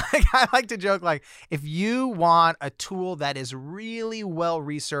 I like to joke, like, if you want a tool that is really well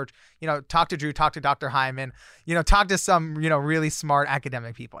researched, talk to Drew, talk to Dr. Hyman, talk to some, really smart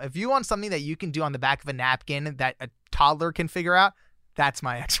academic people. If you want something that you can do on the back of a napkin that a toddler can figure out, that's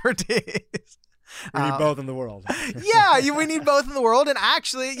my expertise. We need both in the world. We need both in the world. And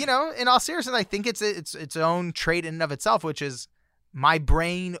actually, in all seriousness, I think it's its own trait in and of itself, which is my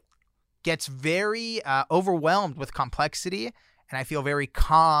brain gets very overwhelmed with complexity, and I feel very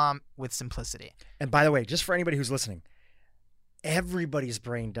calm with simplicity. And by the way, just for anybody who's listening, everybody's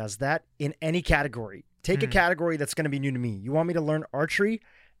brain does that in any category. Take a category that's going to be new to me. You want me to learn archery?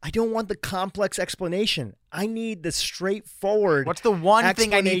 I don't want the complex explanation. I need the straightforward. What's the one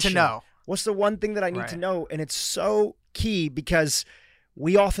thing I need to know? What's the one thing that I need to know? And it's so key, because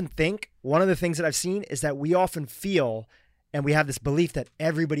we often think, one of the things that I've seen is that we often feel, and we have this belief that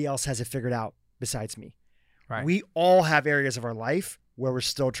everybody else has it figured out besides me. Right. We all have areas of our life where we're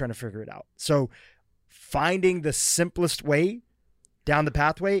still trying to figure it out. So finding the simplest way down the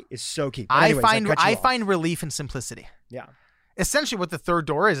pathway is so key. I find relief in simplicity. Yeah. Essentially what the Third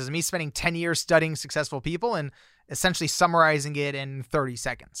Door is me spending 10 years studying successful people and essentially summarizing it in 30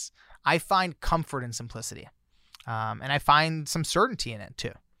 seconds. I find comfort in simplicity. And I find some certainty in it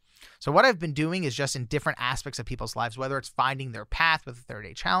too. So what I've been doing is just in different aspects of people's lives, whether it's finding their path with the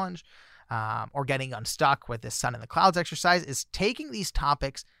 30-day challenge, or getting unstuck with this Sun in the Clouds exercise, is taking these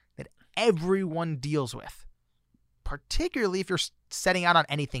topics that everyone deals with, particularly if you're setting out on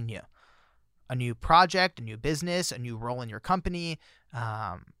anything new. A new project, a new business, a new role in your company,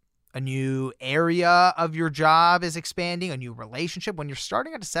 a new area of your job is expanding, a new relationship. When you're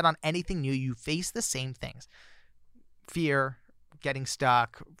starting out to set on anything new, you face the same things. Fear, getting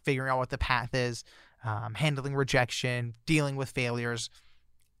stuck, figuring out what the path is, handling rejection, dealing with failures.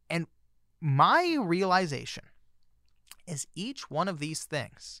 And my realization is each one of these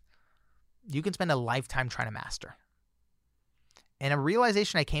things you can spend a lifetime trying to master. And a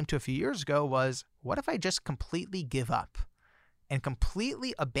realization I came to a few years ago was, what if I just completely give up and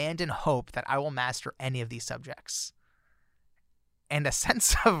completely abandon hope that I will master any of these subjects? And a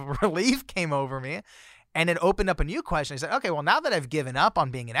sense of relief came over me, and it opened up a new question. I said, okay, well, now that I've given up on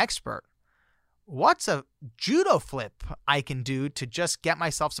being an expert, what's a judo flip I can do to just get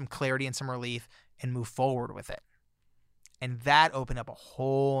myself some clarity and some relief and move forward with it? And that opened up a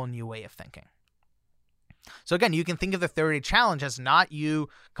whole new way of thinking. So again, you can think of the 30-day challenge as not you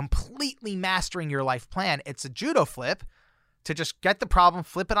completely mastering your life plan. It's a judo flip to just get the problem,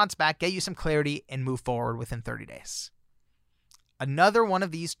 flip it on its back, get you some clarity, and move forward within 30 days. Another one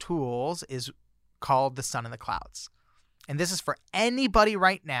of these tools is called the Sun in the Clouds. And this is for anybody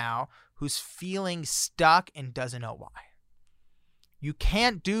right now who's feeling stuck and doesn't know why. You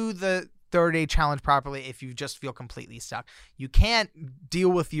can't do the 30-day challenge properly if you just feel completely stuck. You can't deal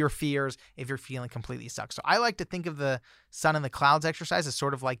with your fears if you're feeling completely stuck. So I like to think of the Sun in the Clouds exercise as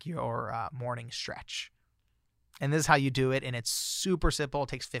sort of like your morning stretch. And this is how you do it, and it's super simple. It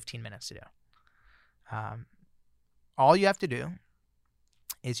takes 15 minutes to do. All you have to do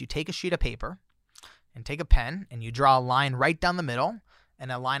is you take a sheet of paper and take a pen, and you draw a line right down the middle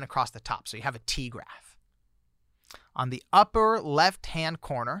and a line across the top. So you have a T graph. On the upper left-hand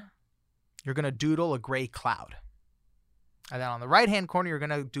corner, you're going to doodle a gray cloud. And then on the right-hand corner, you're going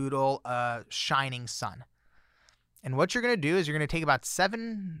to doodle a shining sun. And what you're going to do is you're going to take about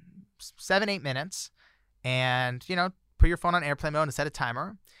 8 minutes and, put your phone on airplane mode and set a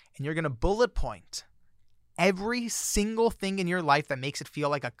timer. And you're going to bullet point every single thing in your life that makes it feel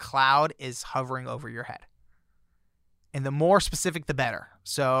like a cloud is hovering over your head. And the more specific, the better.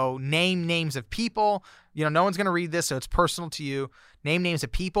 So name names of people, No one's going to read this, so it's personal to you. Name names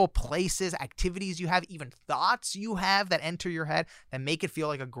of people, places, activities you have, even thoughts you have that enter your head that make it feel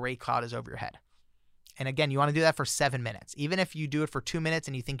like a gray cloud is over your head. And again, you want to do that for 7 minutes. Even if you do it for 2 minutes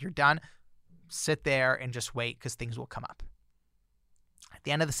and you think you're done, sit there and just wait because things will come up. At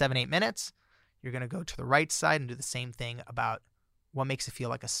the end of the 7-8 minutes, you're going to go to the right side and do the same thing about what makes it feel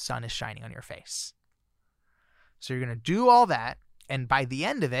like a sun is shining on your face. So you're going to do all that. And by the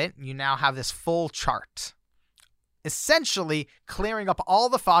end of it, you now have this full chart, essentially clearing up all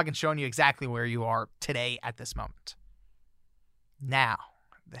the fog and showing you exactly where you are today at this moment. Now,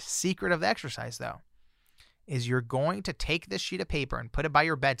 the secret of the exercise, though, is you're going to take this sheet of paper and put it by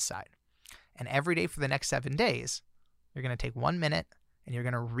your bedside. And every day for the next 7 days, you're going to take 1 minute and you're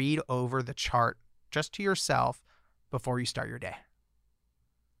going to read over the chart just to yourself before you start your day.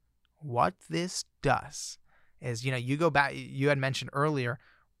 What this does is, you go back, you had mentioned earlier,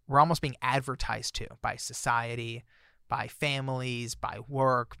 we're almost being advertised to by society, by families, by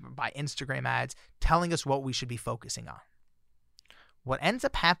work, by Instagram ads, telling us what we should be focusing on. What ends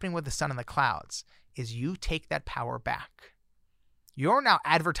up happening with the sun and the clouds is you take that power back. You're now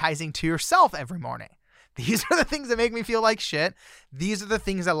advertising to yourself every morning. These are the things that make me feel like shit. These are the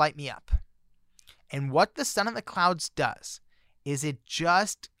things that light me up. And what the sun and the clouds does is it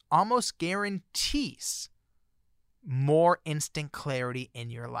just almost guarantees more instant clarity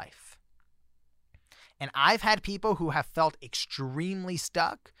in your life. And I've had people who have felt extremely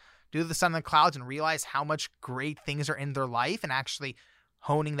stuck do the sun and the clouds and realize how much great things are in their life and actually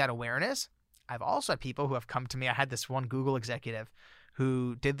honing that awareness. I've also had people who have come to me. I had this one Google executive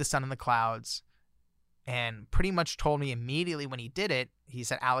who did the sun and the clouds and pretty much told me immediately when he did it, he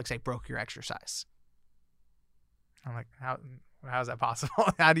said, "Alex, I broke your exercise." I'm like, how is that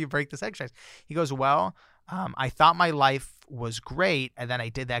possible? How do you break this exercise? He goes, "Well, I thought my life was great, and then I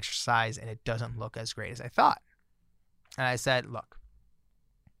did the exercise, and it doesn't look as great as I thought." And I said, "Look,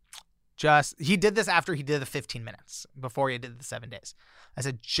 he did this after he did the 15 minutes, before he did the 7 days. I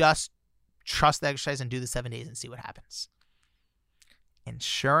said, just trust the exercise and do the 7 days and see what happens." And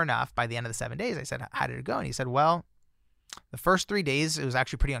sure enough, by the end of the 7 days, I said, "How did it go?" And he said, "Well, the first 3 days, it was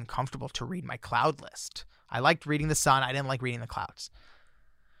actually pretty uncomfortable to read my cloud list. I liked reading the sun. I didn't like reading the clouds.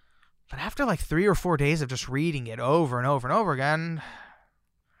 But after like 3 or 4 days of just reading it over and over and over again,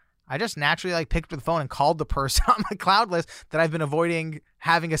 I just naturally picked up the phone and called the person on my cloud list that I've been avoiding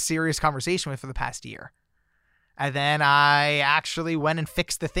having a serious conversation with for the past year. And then I actually went and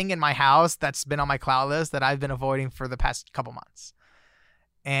fixed the thing in my house that's been on my cloud list that I've been avoiding for the past couple months."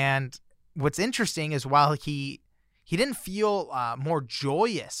 And what's interesting is while he didn't feel more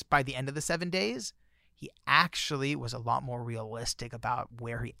joyous by the end of the 7 days, he actually was a lot more realistic about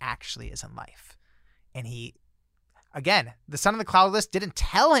where he actually is in life. And again, the sun on the cloud list didn't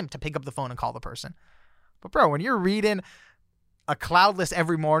tell him to pick up the phone and call the person. But bro, when you're reading a cloud list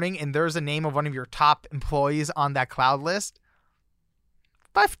every morning and there's a name of one of your top employees on that cloud list,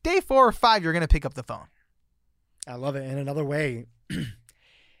 by day 4 or 5, you're going to pick up the phone. I love it. And another way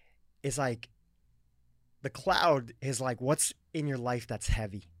is the cloud is what's in your life that's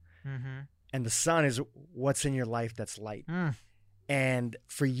heavy. Mm-hmm. And the sun is what's in your life that's light. Mm. And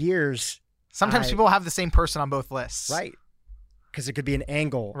for years, sometimes people have the same person on both lists. Right. Because it could be an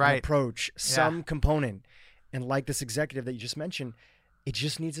angle, an approach, some component. And like this executive that you just mentioned, it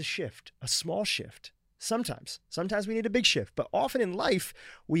just needs a shift, a small shift. Sometimes we need a big shift. But often in life,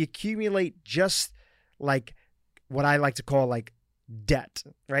 we accumulate just what I like to call debt,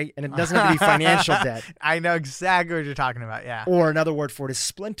 right? And it doesn't have to be financial debt. I know exactly what you're talking about, yeah. Or another word for it is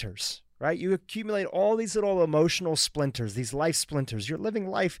splinters, right? You accumulate all these little emotional splinters, these life splinters. You're living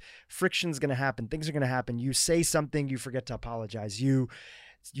life, friction's going to happen, things are going to happen. You say something, you forget to apologize. You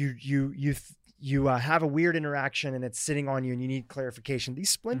have a weird interaction and it's sitting on you and you need clarification.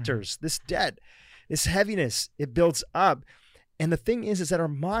 These splinters, this debt, this heaviness, it builds up. And the thing is that our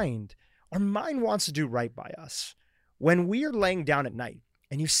mind wants to do right by us. When we are laying down at night,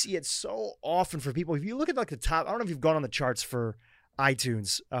 and you see it so often for people, if you look at the top, I don't know if you've gone on the charts for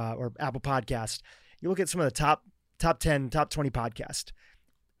iTunes or Apple Podcast, you look at some of the top 10, top 20 podcasts.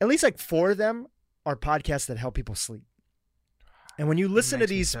 At least 4 of them are podcasts that help people sleep. And when you listen to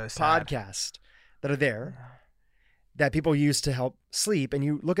these podcasts that are there, that people use to help sleep, and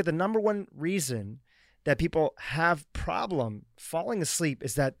you look at the number one reason that people have problem falling asleep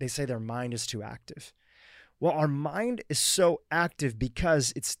is that they say their mind is too active. Well, our mind is so active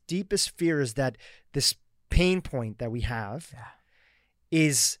because its deepest fear is that this pain point that we have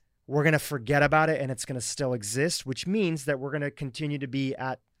is we're going to forget about it and it's going to still exist, which means that we're going to continue to be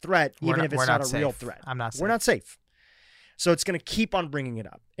at threat, even if it's not a real threat. I'm not safe. We're not safe. So it's going to keep on bringing it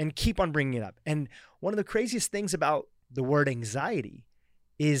up and keep on bringing it up. And one of the craziest things about the word anxiety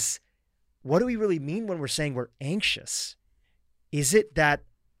is, what do we really mean when we're saying we're anxious? Is it that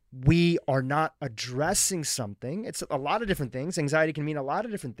we are not addressing something? It's a lot of different things. Anxiety can mean a lot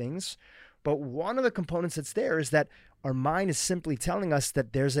of different things. But one of the components that's there is that our mind is simply telling us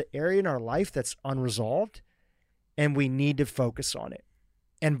that there's an area in our life that's unresolved and we need to focus on it.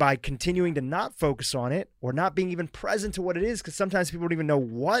 And by continuing to not focus on it or not being even present to what it is, because sometimes people don't even know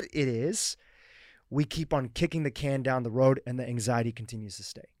what it is, we keep on kicking the can down the road and the anxiety continues to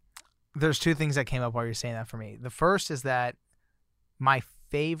stay. There's two things that came up while you're saying that for me. The first is that my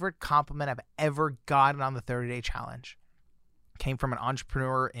favorite compliment I've ever gotten on the 30-day challenge came from an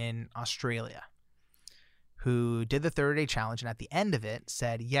entrepreneur in Australia who did the 30-day challenge, and at the end of it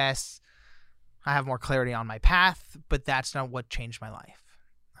said, yes, I have more clarity on my path, but that's not what changed my life.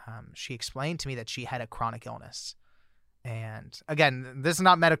 She explained to me that she had a chronic illness. And again, this is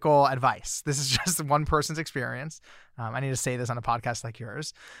not medical advice. This is just one person's experience. I need to say this on a podcast like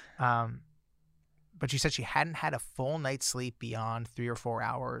yours. But she said she hadn't had a full night's sleep beyond 3 or 4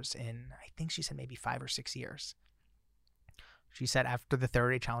 hours in, I think she said maybe 5 or 6 years. She said after the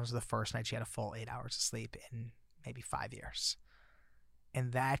 30-day challenge, the first night, she had a full 8 hours of sleep in maybe 5 years.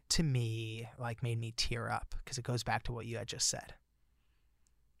 And that to me made me tear up, because it goes back to what you had just said,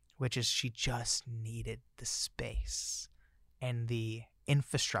 which is she just needed the space and the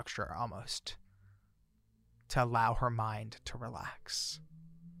infrastructure almost to allow her mind to relax.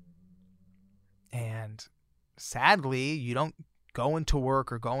 And sadly, you don't go into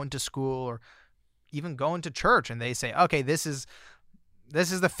work or go into school or even go into church and they say, okay, this is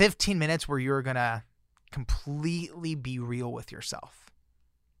the 15 minutes where you're going to completely be real with yourself.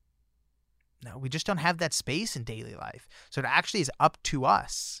 No, we just don't have that space in daily life. So it actually is up to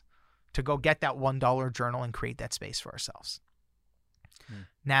us to go get that $1 journal and create that space for ourselves.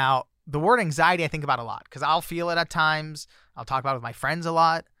 Now, the word anxiety I think about a lot because I'll feel it at times. I'll talk about it with my friends a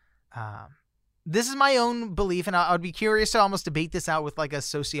lot. This is my own belief, and I would be curious to almost debate this out with like a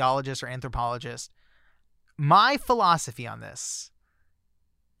sociologist or anthropologist. My philosophy on this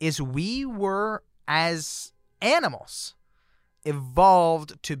is we were, as animals,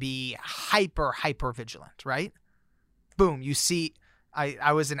 evolved to be hyper vigilant, right? Boom, you see,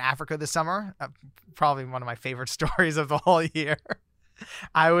 I was in Africa this summer, probably one of my favorite stories of the whole year.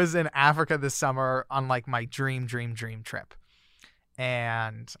 I was in Africa this summer on like my dream trip.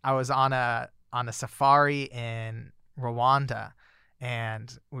 And I was on a safari in Rwanda,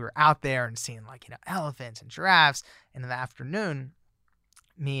 and we were out there and seeing elephants and giraffes. And in the afternoon,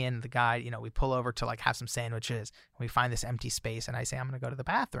 me and the guide, we pull over to have some sandwiches. We find this empty space, and I say, I'm going to go to the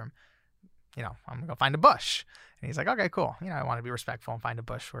bathroom. I'm going to go find a bush. And he's like, okay, cool. I want to be respectful and find a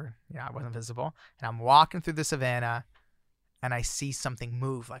bush where, I wasn't visible. And I'm walking through the savannah, and I see something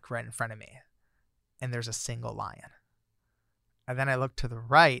move right in front of me. And there's a single lion. And then I look to the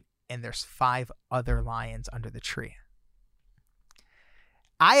right, and there's 5 other lions under the tree.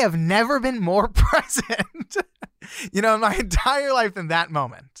 I have never been more present, in my entire life than that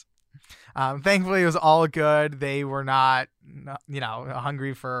moment. Thankfully, it was all good. They were not,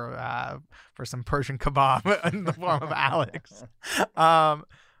 hungry for some Persian kebab in the form of Alex.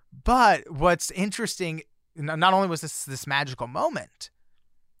 But what's interesting, not only was this magical moment,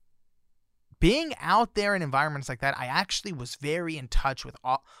 being out there in environments like that, I actually was very in touch with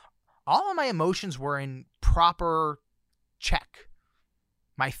all of my emotions were in proper check.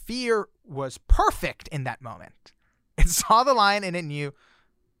 My fear was perfect in that moment. It saw the lion and it knew,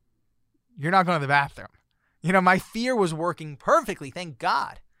 you're not going to the bathroom. My fear was working perfectly. Thank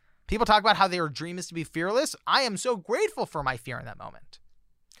God. People talk about how their dream is to be fearless. I am so grateful for my fear in that moment.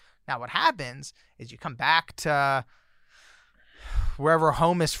 Now, what happens is you come back to wherever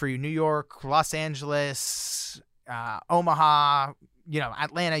home is for you, New York, Los Angeles, Omaha,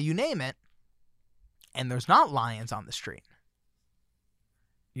 Atlanta, you name it, and there's not lions on the street.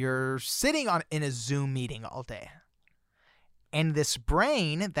 You're sitting in a Zoom meeting all day. And this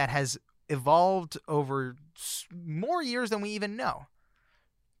brain that has evolved over more years than we even know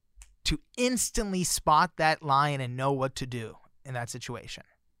to instantly spot that lion and know what to do in that situation.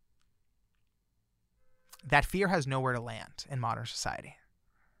 That fear has nowhere to land in modern society.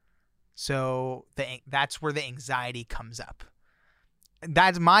 So that's where the anxiety comes up.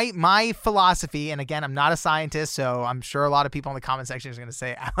 That's my philosophy. And again, I'm not a scientist, so I'm sure a lot of people in the comment section is going to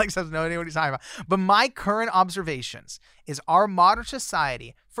say, Alex has no idea what he's talking about. But my current observations is our modern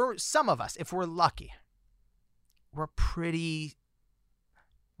society, for some of us, if we're lucky, we're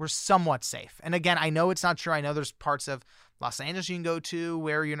somewhat safe. And again, I know it's not true. I know there's parts of Los Angeles you can go to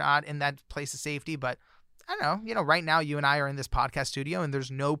where you're not in that place of safety, but I don't know, right now you and I are in this podcast studio and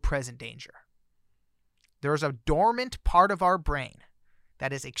there's no present danger. There's a dormant part of our brain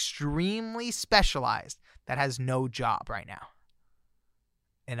that is extremely specialized that has no job right now.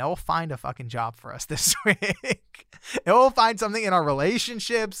 And it will find a fucking job for us this week. It will find something in our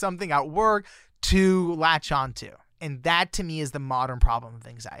relationship, something at work to latch onto. And that to me is the modern problem of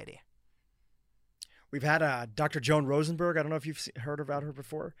anxiety. We've had Dr. Joan Rosenberg. I don't know if you've heard about her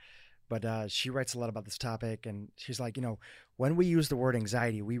before, but she writes a lot about this topic. And she's like, when we use the word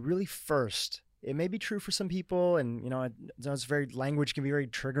anxiety, we really first, it may be true for some people. And, language can be very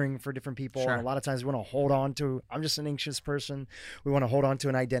triggering for different people. Sure. And a lot of times we want to hold on to, I'm just an anxious person. We want to hold on to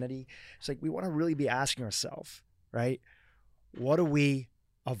an identity. It's like, we want to really be asking ourselves, right? What are we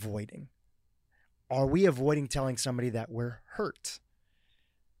avoiding? Are we avoiding telling somebody that we're hurt?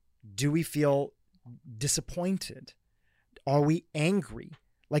 Do we feel disappointed? Are we angry?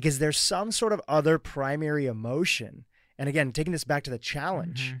 Like, is there some sort of other primary emotion? And again, taking this back to the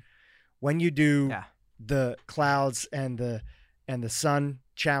challenge, when you do the clouds and the sun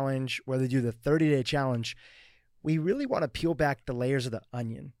challenge, whether you do the 30-day challenge, we really want to peel back the layers of the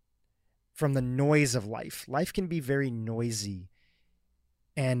onion from the noise of life. Life can be very noisy,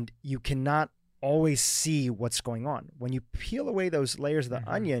 and you cannot always see what's going on. When you peel away those layers of the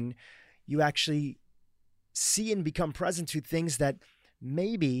onion, you actually see and become present to things that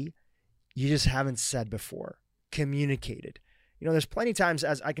maybe you just haven't said before, communicated. There's plenty of times,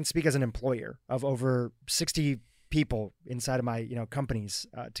 as I can speak as an employer of over 60 people inside of my, companies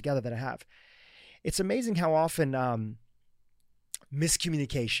together that I have. It's amazing how often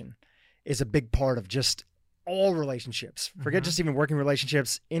miscommunication is a big part of just all relationships. Forget just even working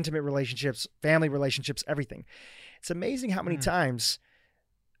relationships, intimate relationships, family relationships, everything. It's amazing how many times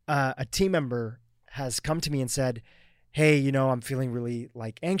a team member has come to me and said, hey, I'm feeling really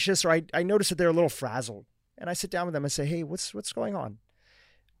anxious, or I noticed that they're a little frazzled. And I sit down with them and say, hey, what's going on?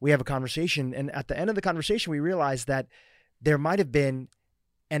 We have a conversation. And at the end of the conversation, we realize that there might have been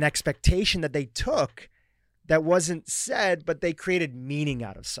an expectation that they took that wasn't said, but they created meaning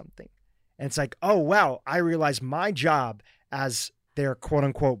out of something. And it's like, oh, wow, I realize my job as their quote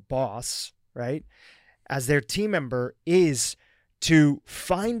unquote boss, right? As their team member is to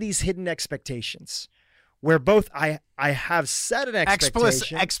find these hidden expectations where both I have set an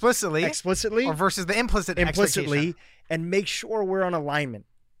expectation explicitly or versus the implicit expectation, and make sure we're on alignment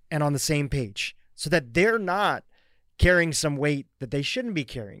and on the same page so that they're not carrying some weight that they shouldn't be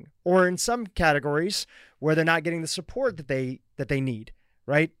carrying, or in some categories where they're not getting the support that they need,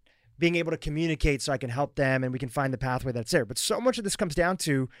 right? Being able to communicate so I can help them and we can find the pathway that's there. But so much of this comes down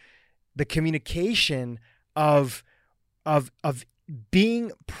to the communication of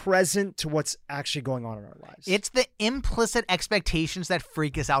being present to what's actually going on in our lives. It's the implicit expectations that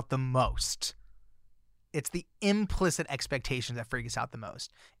freak us out the most. It's the implicit expectations that freak us out the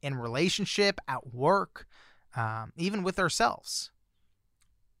most in relationship, at work, even with ourselves.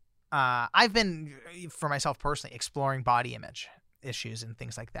 I've been, for myself personally, exploring body image issues and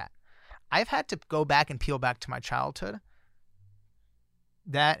things like that. I've had to go back and peel back to my childhood.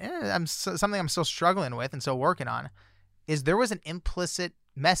 That something I'm still struggling with and still working on. Is there was an implicit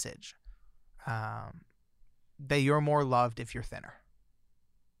message that you're more loved if you're thinner.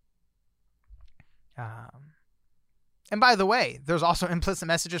 And by the way, there's also implicit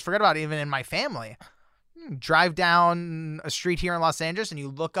messages, forget about it, even in my family. Drive down a street here in Los Angeles and you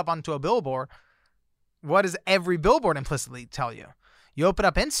look up onto a billboard. What does every billboard implicitly tell you? You open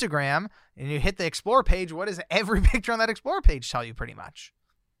up Instagram and you hit the Explore page. What does every picture on that Explore page tell you pretty much?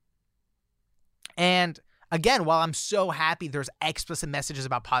 And again, while I'm so happy there's explicit messages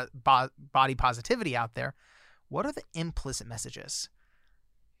about body positivity out there, what are the implicit messages?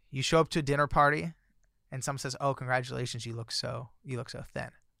 You show up to a dinner party and someone says, "Oh, congratulations, you look so thin."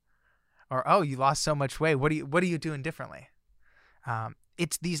 Or, "Oh, you lost so much weight. What are you doing differently?"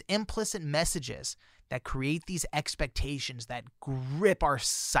 It's these implicit messages that create these expectations that grip our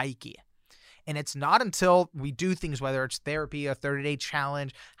psyche. And it's not until we do things, whether it's therapy, a 30-day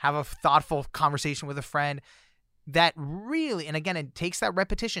challenge, have a thoughtful conversation with a friend, that really, and again, it takes that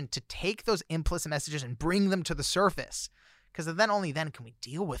repetition to take those implicit messages and bring them to the surface. Because only then can we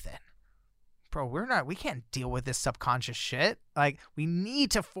deal with it. Bro, we can't deal with this subconscious shit. We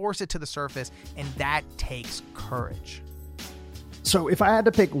need to force it to the surface, and that takes courage. So if I had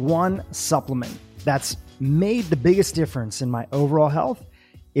to pick one supplement that's made the biggest difference in my overall health,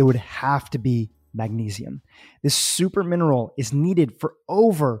 it would have to be magnesium. This super mineral is needed for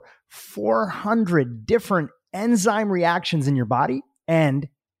over 400 different enzyme reactions in your body. And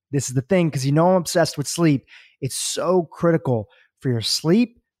this is the thing, because I'm obsessed with sleep. It's so critical for your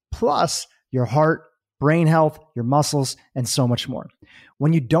sleep, plus your heart, brain health, your muscles, and so much more.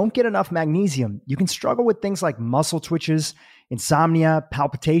 When you don't get enough magnesium, you can struggle with things like muscle twitches, insomnia,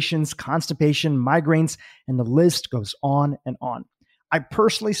 palpitations, constipation, migraines, and the list goes on and on. I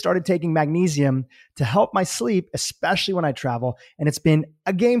personally started taking magnesium to help my sleep, especially when I travel, and it's been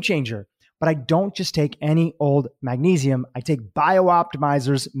a game changer. But I don't just take any old magnesium. I take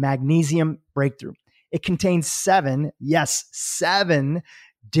BioOptimizer's Magnesium Breakthrough. It contains 7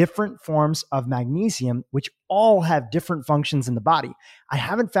 different forms of magnesium, which all have different functions in the body. I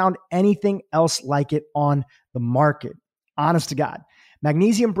haven't found anything else like it on the market. Honest to God.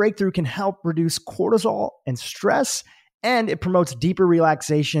 Magnesium Breakthrough can help reduce cortisol and stress, and it promotes deeper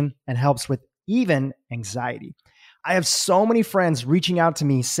relaxation and helps with even anxiety. I have so many friends reaching out to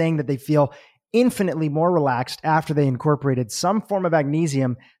me saying that they feel infinitely more relaxed after they incorporated some form of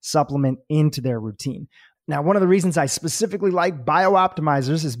magnesium supplement into their routine. Now, one of the reasons I specifically like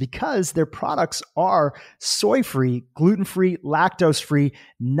BioOptimizers is because their products are soy-free, gluten-free, lactose-free,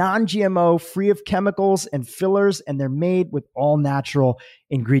 non-GMO, free of chemicals and fillers, and they're made with all natural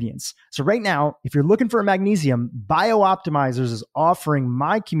ingredients. So right now, if you're looking for a magnesium, BioOptimizers is offering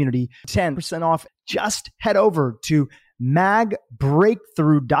my community 10% off. Just head over to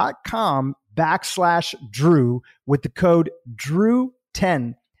magbreakthrough.com/Drew with the code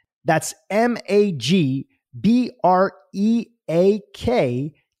Drew10. That's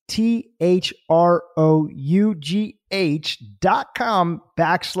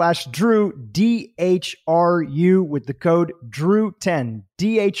MAGBREAKTHROUGH.com/Drew, DHRU with the code Drew10,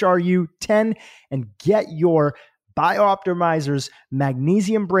 DHRU10, and get your BioOptimizers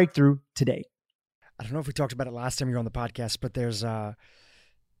Magnesium Breakthrough today. I don't know if we talked about it last time you were on the podcast, but there's a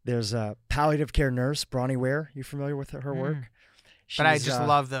palliative care nurse, Bronnie Ware. You familiar with her work? But I just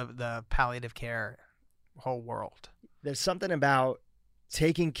love the palliative care whole world. There's something about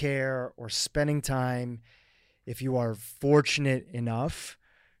taking care or spending time, if you are fortunate enough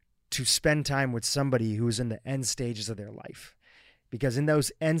to spend time with somebody who's in the end stages of their life. Because in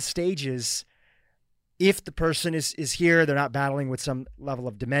those end stages, if the person is here, they're not battling with some level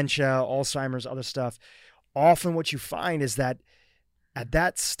of dementia, Alzheimer's, other stuff, often what you find is that at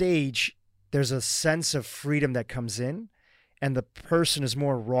that stage, there's a sense of freedom that comes in, and the person is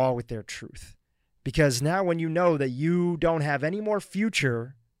more raw with their truth. Because now when you know that you don't have any more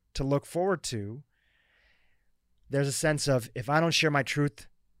future to look forward to, there's a sense of, if I don't share my truth,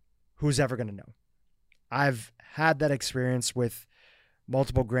 who's ever going to know? I've had that experience with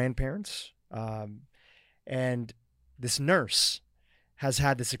multiple grandparents, and this nurse has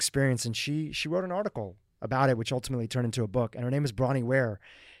had this experience, and she wrote an article about it, which ultimately turned into a book, and her name is Bronnie Ware.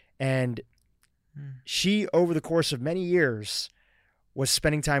 And she, over the course of many years, was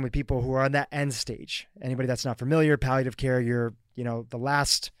spending time with people who are on that end stage. Anybody that's not familiar, palliative care, you're, the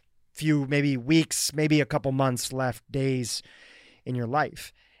last few, maybe weeks, maybe a couple months left, days in your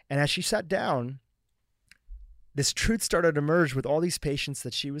life. And as she sat down, this truth started to emerge with all these patients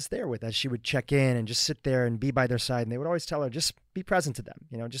that she was there with, as she would check in and just sit there and be by their side. And they would always tell her, just be present to them,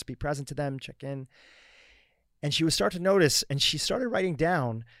 just be present to them, check in. And she would start to notice, and she started writing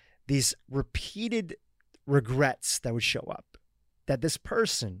down these repeated regrets that would show up. That this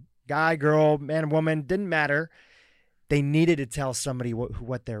person, guy, girl, man, woman, didn't matter. They needed to tell somebody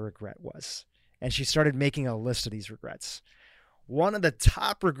what their regret was. And she started making a list of these regrets. One of the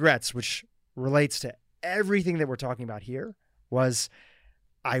top regrets, which relates to everything that we're talking about here, was,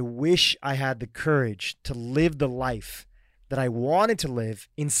 I wish I had the courage to live the life that I wanted to live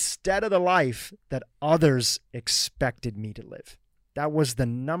instead of the life that others expected me to live. That was the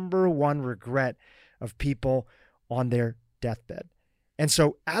number one regret of people on their deathbed. And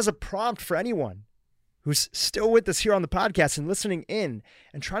so as a prompt for anyone who's still with us here on the podcast and listening in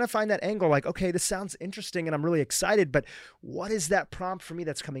and trying to find that angle, like, okay, this sounds interesting and I'm really excited, but what is that prompt for me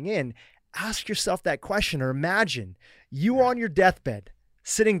that's coming in? Ask yourself that question, or imagine you on your deathbed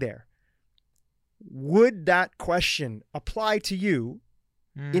sitting there. Would that question apply to you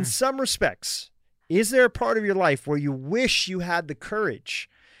in some respects? Is there a part of your life where you wish you had the courage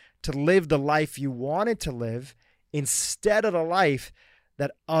to live the life you wanted to live instead of the life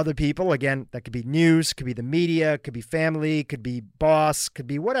that other people, again, that could be news, could be the media, could be family, could be boss, could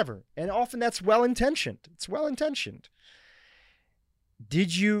be whatever. And often that's well-intentioned. It's well-intentioned.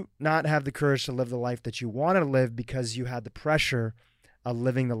 Did you not have the courage to live the life that you wanted to live because you had the pressure of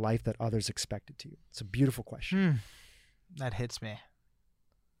living the life that others expected to you? It's a beautiful question. That hits me.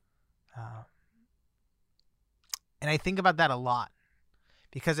 And I think about that a lot.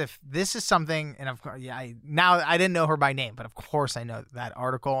 Because if this is something, and of course, I didn't know her by name, but of course I know that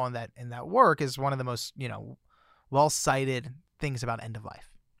article and that work is one of the most, well cited things about end of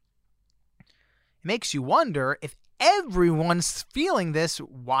life. it makes you wonder, if everyone's feeling this,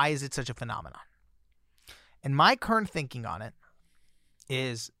 why is it such a phenomenon? And my current thinking on it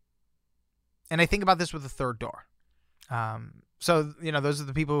is, and I think about this with the third door. So, those are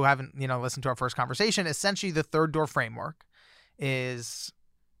the people who haven't, listened to our first conversation. Essentially, the third door framework is,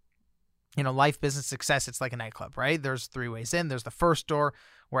 life, business, success. It's like a nightclub, right? There's 3 ways in. There's the first door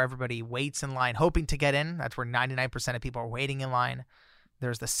where everybody waits in line hoping to get in. That's where 99% of people are waiting in line.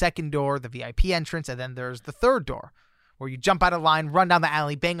 There's the second door, the VIP entrance, and then there's the third door where you jump out of line, run down the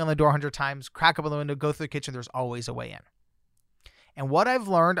alley, bang on the door 100 times, crack open the window, go through the kitchen. There's always a way in. And what I've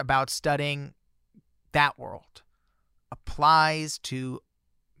learned about studying that world applies to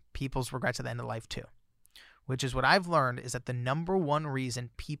people's regrets at the end of life too, which is what I've learned is that the number one reason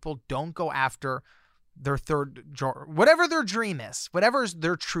people don't go after their third door, whatever their dream is, whatever is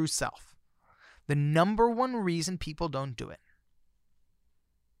their true self, the number one reason people don't do it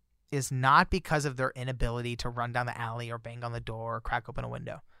is not because of their inability to run down the alley or bang on the door or crack open a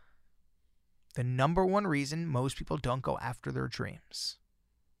window. The number one reason most people don't go after their dreams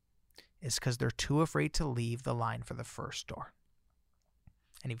is because they're too afraid to leave the line for the first door.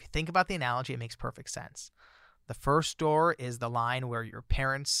 And if you think about the analogy, it makes perfect sense. The first door is the line where your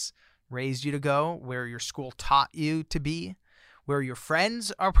parents raised you to go, where your school taught you to be, where your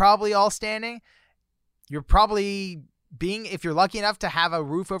friends are probably all standing. You're probably if you're lucky enough to have a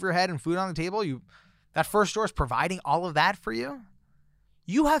roof over your head and food on the table, that first door is providing all of that for you.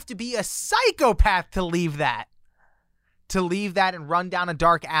 You have to be a psychopath to leave that. And run down a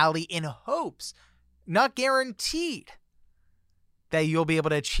dark alley in hopes, not guaranteed, that you'll be able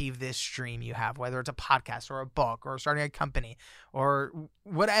to achieve this dream you have, whether it's a podcast or a book or starting a company or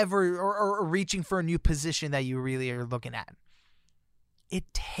whatever, or reaching for a new position that you really are looking at.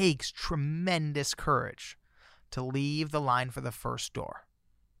 It takes tremendous courage to leave the line for the first door.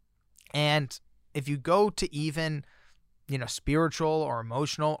 And if you go to even, spiritual or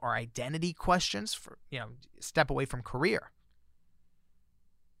emotional or identity questions for, step away from career.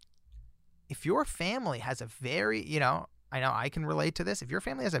 If your family has a very, I know I can relate to this. If your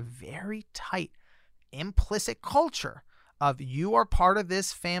family has a very tight, implicit culture of you are part of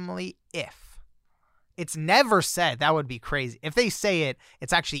this family if. It's never said. That would be crazy. If they say it,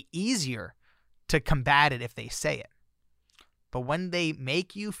 it's actually easier to combat it if they say it. But when they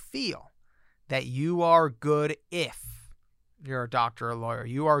make you feel that you are good if you're a doctor or a lawyer,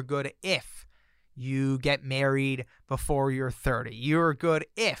 you are good if you get married before you're 30, you're good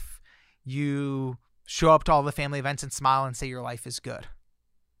if you show up to all the family events and smile and say your life is good.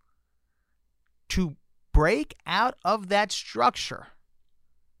 To break out of that structure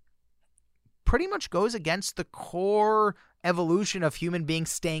pretty much goes against the core evolution of human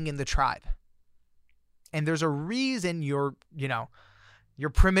beings staying in the tribe. And there's a reason your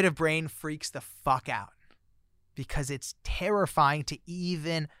primitive brain freaks the fuck out, because it's terrifying to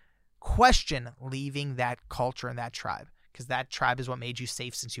even question leaving that culture and that tribe, because that tribe is what made you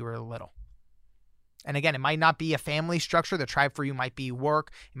safe since you were little. And again, it might not be a family structure. The tribe for you might be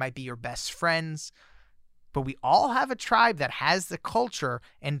work. It might be your best friends. But we all have a tribe that has the culture,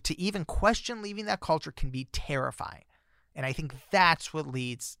 and to even question leaving that culture can be terrifying. And I think that's what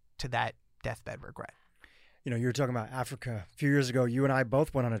leads to that deathbed regret. You were talking about Africa. A few years ago, you and I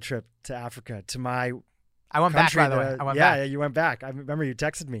both went on a trip to Africa, to my I went back, by the way. I went back. Yeah, you went back. I remember you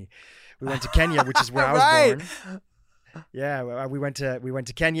texted me. We went to Kenya, which is where I was born. Yeah, we went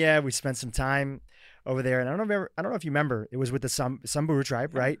to Kenya. We spent some time over there, and I don't know if you remember. It was with the Samburu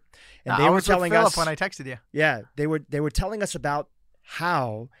tribe, right? And they were telling us when I texted you. Yeah, they were telling us about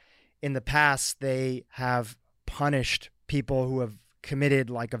how in the past they have punished people who have committed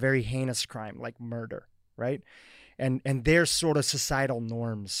like a very heinous crime, like murder, right? And their sort of societal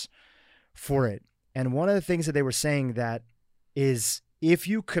norms for it. And one of the things that they were saying that is, if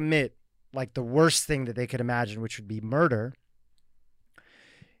you commit like the worst thing that they could imagine, which would be murder,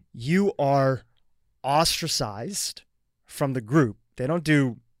 you are ostracized from the group. They don't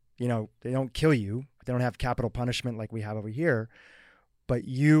they don't kill you. They don't have capital punishment like we have over here, but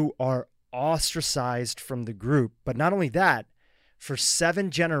you are ostracized from the group. But not only that, for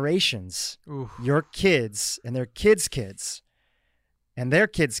 7 generations, your kids and their kids' kids and their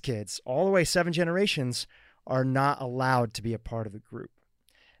kids' kids, all the way 7 generations, are not allowed to be a part of the group.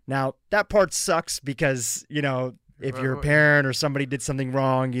 Now, that part sucks because, if you're a parent or somebody did something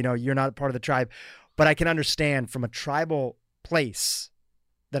wrong, you're not a part of the tribe. But I can understand from a tribal place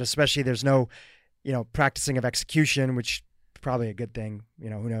that especially there's no, practicing of execution, which is probably a good thing,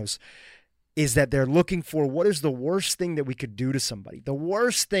 who knows, is that they're looking for what is the worst thing that we could do to somebody, the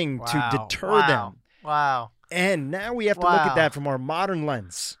worst thing to deter them. Wow. And now we have to look at that from our modern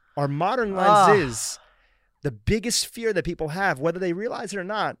lens, Our modern lens is the biggest fear that people have, whether they realize it or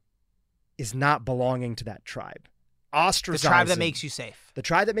not, is not belonging to that tribe. Ostracizing. The tribe that makes you safe. The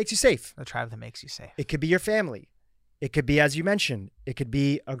tribe that makes you safe. The tribe that makes you safe. It could be your family. It could be, as you mentioned, it could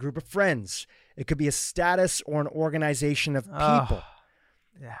be a group of friends. It could be a status or an organization of people.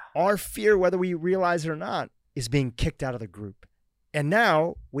 Yeah. Our fear, whether we realize it or not, is being kicked out of the group. And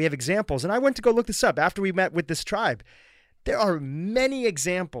now we have examples. And I went to go look this up after we met with this tribe. There are many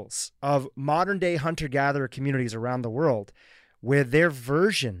examples of modern day hunter-gatherer communities around the world where their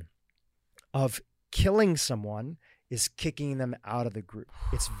version of killing someone is kicking them out of the group.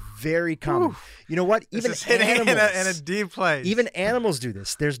 It's very common. You know what? Even animals, in a deep place. Even animals do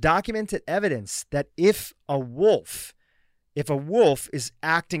this. There's documented evidence that if a wolf is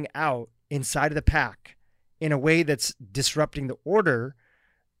acting out inside of the pack in a way that's disrupting the order,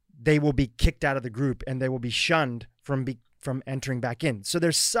 they will be kicked out of the group and they will be shunned from entering back in. So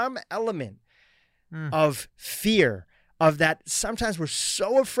there's some element of fear of that. Sometimes we're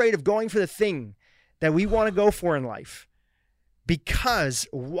so afraid of going for the thing that we want to go for in life because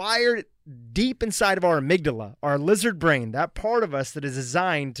wired deep inside of our amygdala, our lizard brain, that part of us that is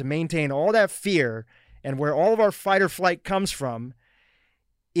designed to maintain all that fear and where all of our fight or flight comes from,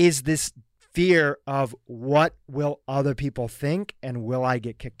 is this fear of what will other people think and will I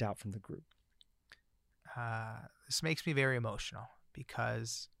get kicked out from the group? This makes me very emotional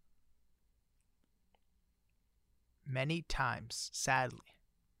because many times, sadly,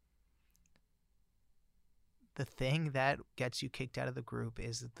 the thing that gets you kicked out of the group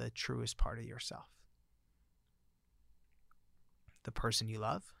is the truest part of yourself. The person you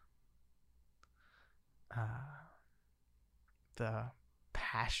love, the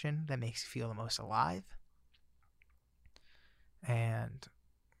passion that makes you feel the most alive. And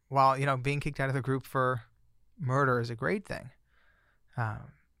while, being kicked out of the group for murder is a great thing,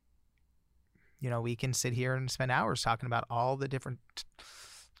 we can sit here and spend hours talking about all the different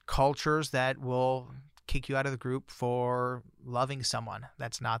cultures that will kick you out of the group for loving someone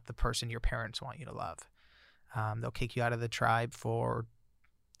that's not the person your parents want you to love. They'll kick you out of the tribe for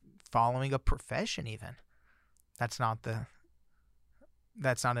following a profession even. That's not an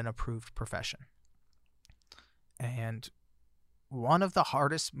approved profession. And one of the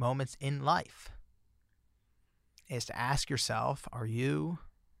hardest moments in life is to ask yourself, are you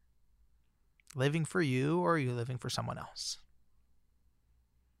living for you or are you living for someone else?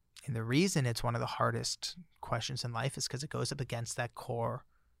 And the reason it's one of the hardest questions in life is because it goes up against that core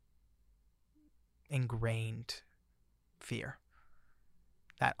ingrained fear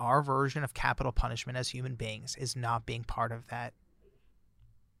that our version of capital punishment as human beings is not being part of that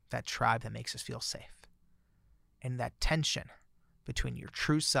tribe that makes us feel safe. And that tension between your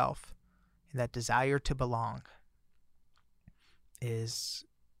true self and that desire to belong is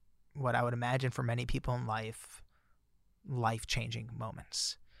what I would imagine for many people in life-changing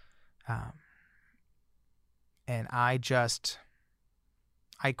moments. And I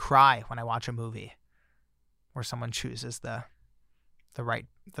cry when I watch a movie where someone chooses the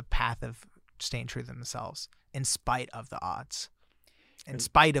path of staying true to themselves in spite of the odds, in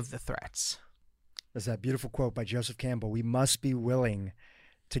spite of the threats. There's that beautiful quote by Joseph Campbell: we must be willing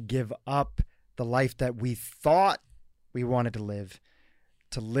to give up the life that we thought we wanted to live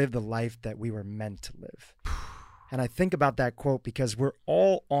the life that we were meant to live. And I think about that quote because we're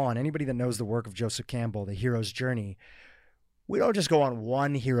all on, anybody that knows the work of Joseph Campbell, The Hero's Journey, we don't just go on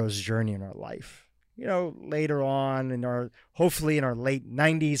one hero's journey in our life. Later on hopefully in our late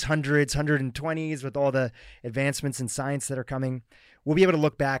 90s, 100s, 120s, with all the advancements in science that are coming, we'll be able to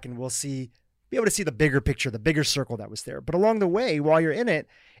look back and be able to see the bigger picture, the bigger circle that was there. But along the way, while you're in it,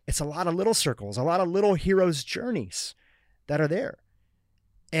 it's a lot of little circles, a lot of little hero's journeys that are there.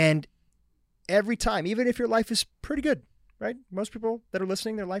 And every time, even if your life is pretty good, right? Most people that are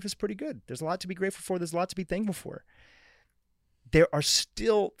listening, their life is pretty good. There's a lot to be grateful for. There's a lot to be thankful for. There are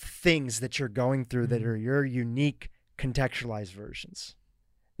still things that you're going through that are your unique contextualized versions.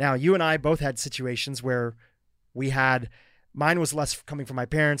 Now, you and I both had situations where mine was less coming from my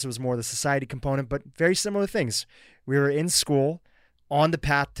parents. It was more the society component, but very similar things. We were in school on the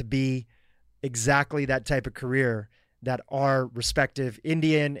path to be exactly that type of career that our respective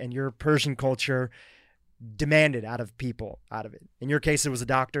Indian and your Persian culture demanded out of it. In your case, it was a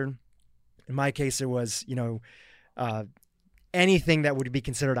doctor. In my case, it was, anything that would be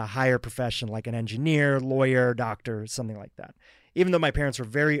considered a higher profession, like an engineer, lawyer, doctor, something like that. Even though my parents were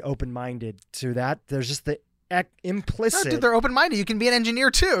very open-minded to that, there's just the implicit. No, dude, they're open-minded. You can be an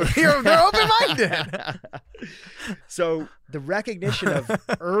engineer too. They're open-minded. So the recognition of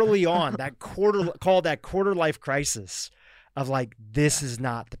early on that quarter life crisis of like, this is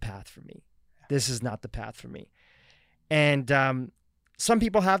not the path for me. This is not the path for me. And some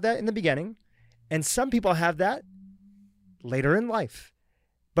people have that in the beginning, and some people have that later in life.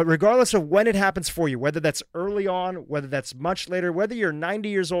 But regardless of when it happens for you, whether that's early on, whether that's much later, whether you're 90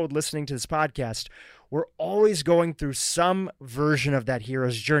 years old listening to this podcast, we're always going through some version of that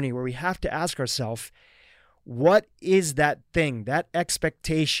hero's journey where we have to ask ourselves, what is that thing, that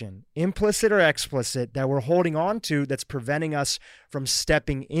expectation, implicit or explicit, that we're holding on to that's preventing us from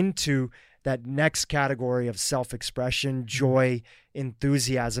stepping into that next category of self-expression, joy,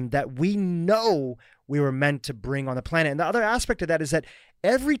 enthusiasm that we know we were meant to bring on the planet? And the other aspect of that is that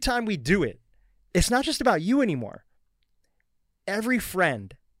every time we do it, it's not just about you anymore. Every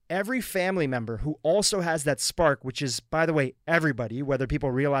friend, every family member who also has that spark, which is, by the way, everybody, whether people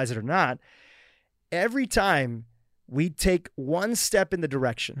realize it or not, every time we take one step in the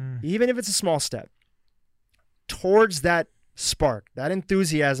direction, even if it's a small step, towards that spark, that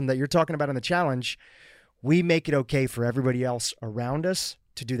enthusiasm that you're talking about in the challenge, we make it okay for everybody else around us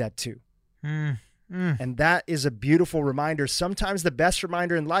to do that too. And that is a beautiful reminder. Sometimes the best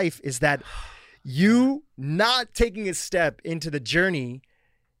reminder in life is that you not taking a step into the journey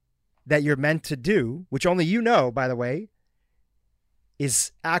that you're meant to do, which only you know, by the way,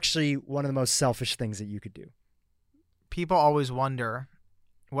 is actually one of the most selfish things that you could do. People always wonder,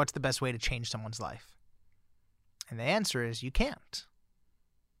 what's the best way to change someone's life? And the answer is you can't.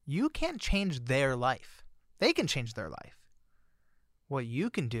 You can't change their life. They can change their life. What you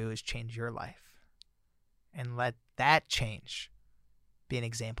can do is change your life and let that change be an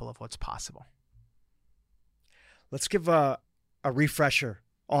example of what's possible. Let's give a refresher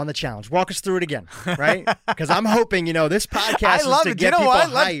on the challenge. Walk us through it again, right? Because I'm hoping, this podcast is to get people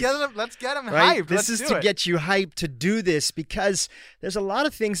hyped. Let's get them right? hyped. This is to get you hyped to do this, because there's a lot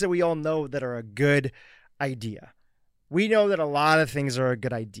of things that we all know that are a good idea. We know that a lot of things are a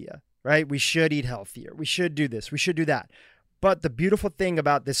good idea, right? We should eat healthier. We should do this. We should do that. But the beautiful thing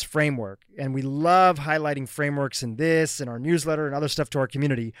about this framework, and we love highlighting frameworks in this and our newsletter and other stuff to our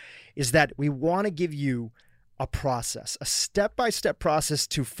community, is that we want to give you a process, a step-by-step process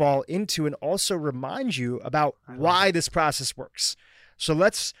to fall into, and also remind you about why this process works. So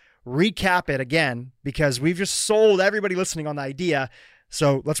let's recap it again, because we've just sold everybody listening on the idea.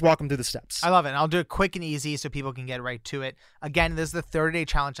 So let's walk them through the steps. I love it. And I'll do it quick and easy so people can get right to it. Again, this is the 30-day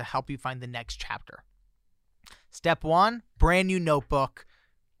challenge to help you find the next chapter. Step 1, brand new notebook.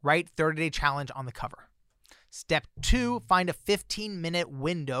 Write 30-day challenge on the cover. Step 2, find a 15-minute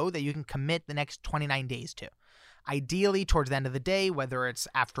window that you can commit the next 29 days to. Ideally, towards the end of the day, whether it's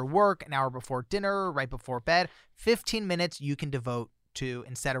after work, an hour before dinner, right before bed, 15 minutes you can devote to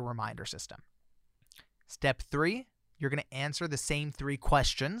and set a reminder system. Step 3, you're going to answer the same 3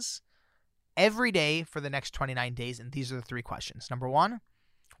 questions every day for the next 29 days. And these are the 3 questions. Number 1,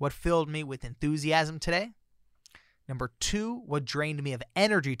 what filled me with enthusiasm today? Number 2, what drained me of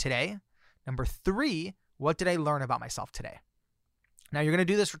energy today? Number 3, what did I learn about myself today? Now, you're going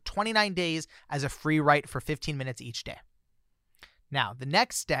to do this for 29 days as a free write for 15 minutes each day. Now, the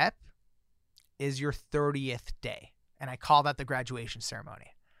next step is your 30th day, and I call that the graduation ceremony.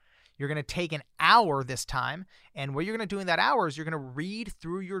 You're going to take an hour this time, and what you're going to do in that hour is you're going to read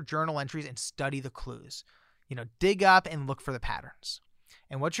through your journal entries and study the clues. Dig up and look for the patterns.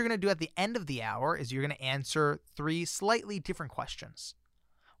 And what you're going to do at the end of the hour is you're going to answer 3 slightly different questions.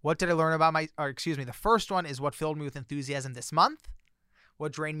 What did I learn about the first one is what filled me with enthusiasm this month?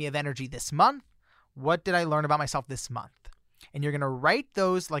 What drained me of energy this month? What did I learn about myself this month? And you're going to write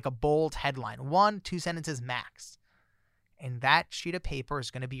those like a bold headline, 1-2 sentences max. And that sheet of paper is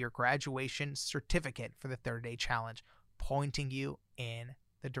going to be your graduation certificate for the 30-day challenge, pointing you in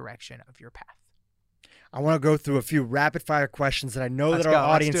the direction of your path. I want to go through a few rapid fire questions that I know that our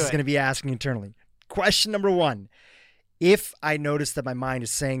audience is going to be asking internally. Question number 1, if I notice that my mind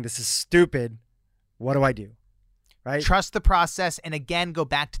is saying this is stupid, what do I do? Right? Trust the process, and again, go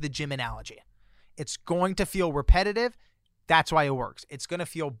back to the gym analogy. It's going to feel repetitive. That's why it works. It's going to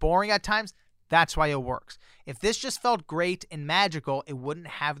feel boring at times. That's why it works. If this just felt great and magical, it wouldn't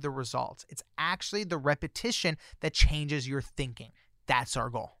have the results. It's actually the repetition that changes your thinking. That's our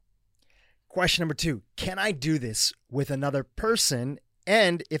goal. Question number 2, can I do this with another person?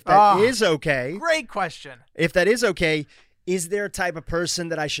 And if that is okay. Great question. If that is okay, is there a type of person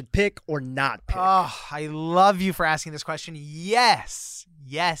that I should pick or not pick? Oh, I love you for asking this question. Yes.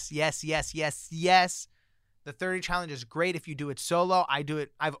 Yes, yes, yes, yes, yes. The 30 challenge is great if you do it solo.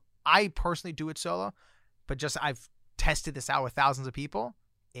 I personally do it solo, but I've tested this out with thousands of people.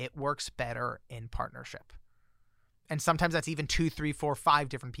 It works better in partnership. And sometimes that's even 2, 3, 4, 5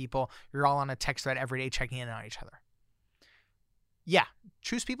 different people. You're all on a text thread every day checking in on each other. Yeah,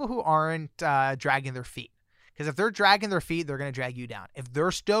 choose people who aren't dragging their feet. Because if they're dragging their feet, they're going to drag you down. If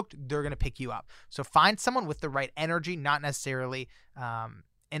they're stoked, they're going to pick you up. So find someone with the right energy, not necessarily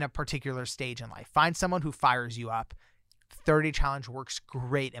in a particular stage in life. Find someone who fires you up. 30 challenge works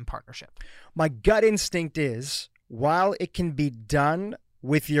great in partnership. My gut instinct is, while it can be done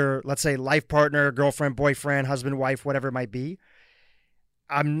with your, let's say, life partner, girlfriend, boyfriend, husband, wife, whatever it might be,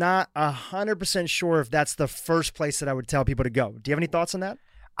 I'm not 100% sure if that's the first place that I would tell people to go. Do you have any thoughts on that?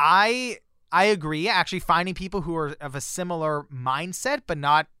 I agree. Actually, finding people who are of a similar mindset, but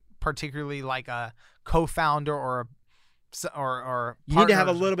not particularly like a co-founder or you need to have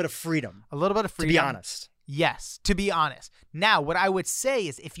a little bit of freedom. A little bit of freedom. To be honest. Yes, to be honest. Now, what I would say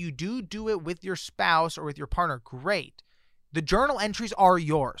is if you do it with your spouse or with your partner, great. The journal entries are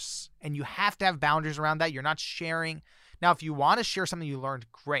yours, and you have to have boundaries around that. You're not sharing. Now, if you want to share something you learned,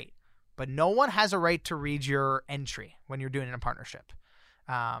 great. But no one has a right to read your entry when you're doing it in a partnership.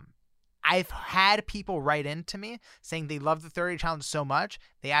 I've had people write into me saying they love the 30 challenge so much,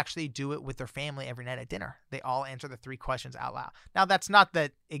 they actually do it with their family every night at dinner. They all answer the 3 questions out loud. Now, that's not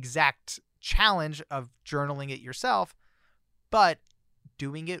the exact challenge of journaling it yourself, but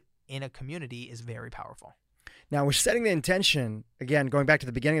doing it in a community is very powerful. Now, we're setting the intention, again, going back to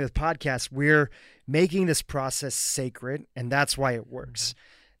the beginning of the podcast, we're making this process sacred, and that's why it works.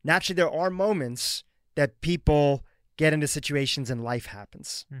 Naturally, there are moments that people get into situations and life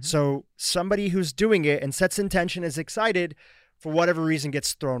happens. So somebody who's doing it and sets intention is excited, for whatever reason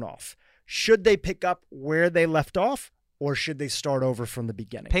gets thrown off. Should they pick up where they left off, or should they start over from the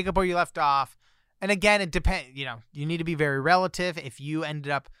beginning? Pick up where you left off. And again, it depends, you need to be very relative. If you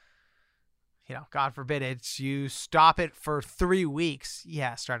ended up, God forbid you stop it for 3 weeks.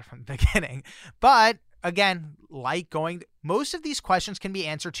 Yeah, start it from the beginning. But again, most of these questions can be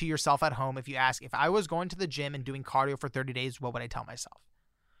answered to yourself at home. If you ask, if I was going to the gym and doing cardio for 30 days, what would I tell myself?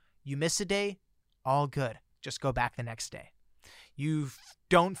 You miss a day, all good. Just go back the next day. You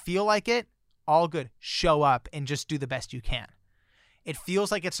don't feel like it, all good. Show up and just do the best you can. It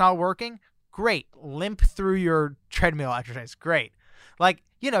feels like it's not working. Great. Limp through your treadmill exercise. Great.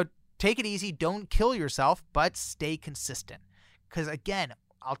 Take it easy. Don't kill yourself, but stay consistent. Because again,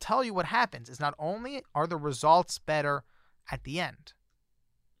 I'll tell you what happens is not only are the results better at the end,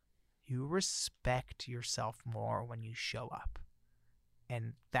 you respect yourself more when you show up.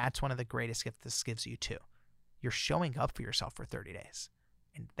 And that's one of the greatest gifts this gives you too. You're showing up for yourself for 30 days.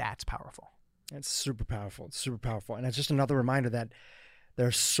 And that's powerful. It's super powerful. It's super powerful. And it's just another reminder that there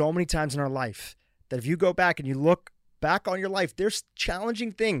are so many times in our life that if you go back and you look back on your life, there's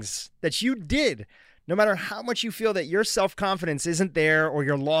challenging things that you did. No matter how much you feel that your self-confidence isn't there, or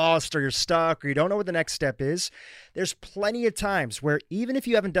you're lost, or you're stuck, or you don't know what the next step is, there's plenty of times where even if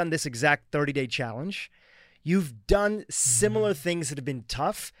you haven't done this exact 30-day challenge, you've done similar things that have been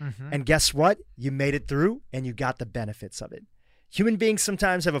tough. And guess what? You made it through and you got the benefits of it. Human beings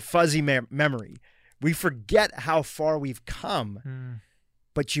sometimes have a fuzzy memory. We forget how far we've come,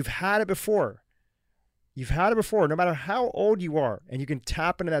 but you've had it before. You've had it before, no matter how old you are, and you can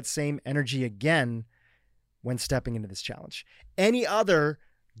tap into that same energy again when stepping into this challenge. Any other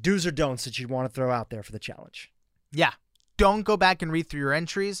do's or don'ts that you'd want to throw out there for the challenge? Yeah. Don't go back and read through your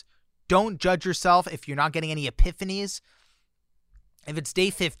entries. Don't judge yourself if you're not getting any epiphanies. If it's day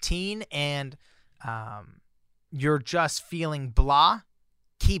 15 and you're just feeling blah,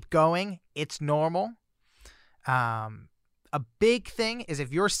 keep going. It's normal. A big thing is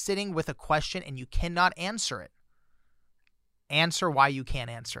if you're sitting with a question and you cannot answer it, answer why you can't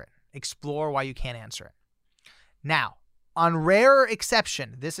answer it. Explore why you can't answer it. Now, on rare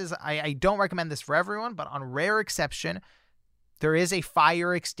exception, I don't recommend this for everyone, but on rare exception, there is a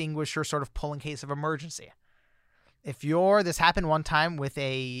fire extinguisher sort of pull in case of emergency. This happened one time with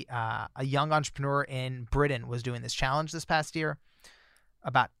a young entrepreneur in Britain was doing this challenge this past year.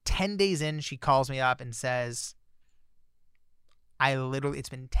 About 10 days in, she calls me up and says, it's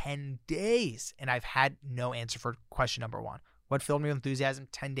been 10 days and I've had no answer for question number 1. What filled me with enthusiasm?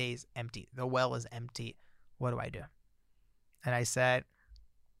 10 days empty. The well is empty. What do I do? And I said,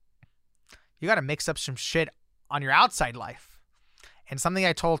 you got to mix up some shit on your outside life. And something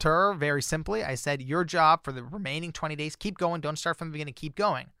I told her very simply, I said, your job for the remaining 20 days, keep going. Don't start from the beginning. Keep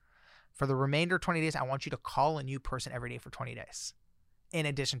going. For the remainder of 20 days, I want you to call a new person every day for 20 days in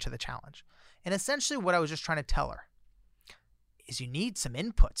addition to the challenge. And essentially what I was just trying to tell her is you need some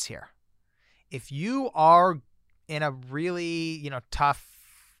inputs here. If you are in a really, tough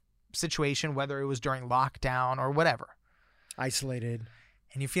situation, whether it was during lockdown or whatever, isolated,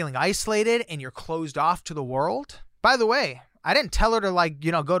 and you're feeling isolated and you're closed off to the world. By the way, I didn't tell her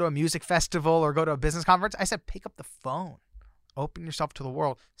to go to a music festival or go to a business conference. I said, pick up the phone. Open yourself to the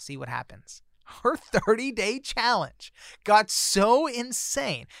world. See what happens. Her 30-day challenge got so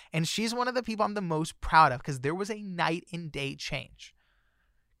insane. And she's one of the people I'm the most proud of because there was a night and day change.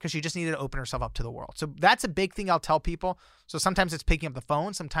 Because she just needed to open herself up to the world. So that's a big thing I'll tell people. So sometimes it's picking up the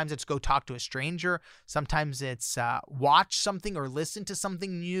phone. Sometimes it's go talk to a stranger. Sometimes it's watch something or listen to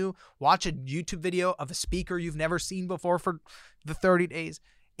something new. Watch a YouTube video of a speaker you've never seen before for the 30 days.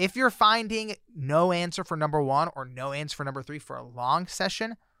 If you're finding no answer for number 1 or no answer for number 3 for a long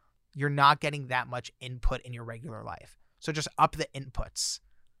session, you're not getting that much input in your regular life. So just up the inputs.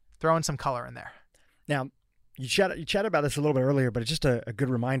 Throw in some color in there. Now, you chatted about this a little bit earlier, but it's just a good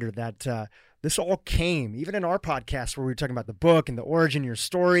reminder that this all came, even in our podcast where we were talking about the book and the origin, your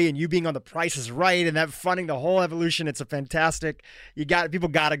story, and you being on The Price is Right and that funding the whole evolution. It's a fantastic, people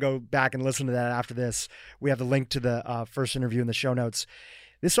got to go back and listen to that after this. We have the link to the first interview in the show notes.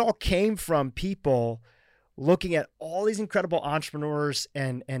 This all came from people looking at all these incredible entrepreneurs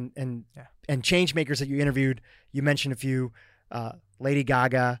and change makers that you interviewed. You mentioned a few, Lady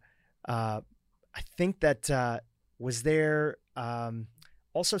Gaga, I think that was there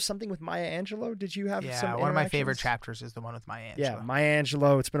also something with Maya Angelou. Did you have some one of my favorite chapters is the one with Maya Angelou. Yeah, Maya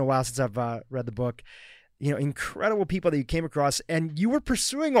Angelou. It's been a while since I've read the book. Incredible people that you came across, and you were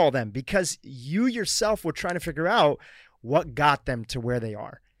pursuing all them because you yourself were trying to figure out what got them to where they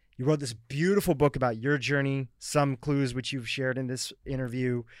are. You wrote this beautiful book about your journey, some clues which you've shared in this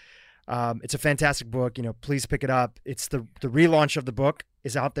interview. It's a fantastic book. Please pick it up. It's the relaunch of the book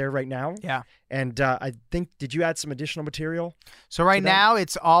is out there right now. Yeah. And I think, did you add some additional material? So right now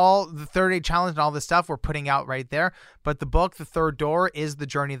it's all the 30-day challenge and all this stuff we're putting out right there. But the book, The Third Door, is the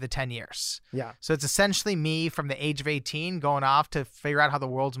journey of the 10 years. Yeah. So it's essentially me from the age of 18 going off to figure out how the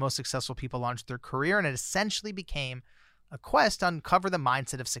world's most successful people launched their career. And it essentially became a quest to uncover the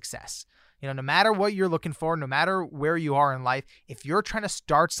mindset of success. No matter what you're looking for, no matter where you are in life, if you're trying to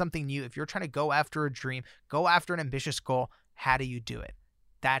start something new, if you're trying to go after a dream, go after an ambitious goal, how do you do it?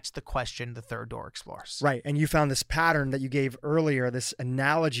 That's the question The Third Door explores. Right. And you found this pattern that you gave earlier, this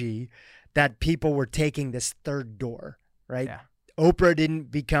analogy that people were taking this third door, right? Yeah. Oprah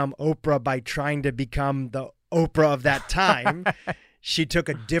didn't become Oprah by trying to become the Oprah of that time. She took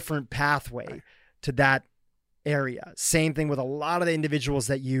a different pathway to that area. Same thing with a lot of the individuals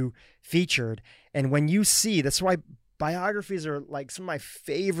that you featured. And when you see, that's why biographies are like some of my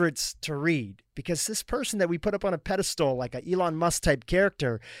favorites to read, because this person that we put up on a pedestal, like a Elon Musk type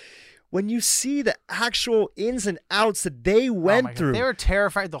character, when you see the actual ins and outs that they went through, they were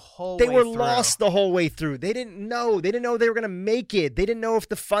terrified the whole way through. They were lost the whole way through. They didn't know they were going to make it. They didn't know if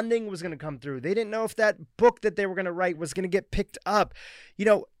the funding was going to come through. They didn't know if that book that they were going to write was going to get picked up.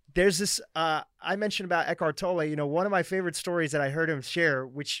 There's this, I mentioned about Eckhart Tolle, one of my favorite stories that I heard him share,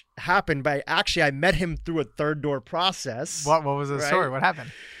 which happened by, actually, I met him through a third door process. What was the story? What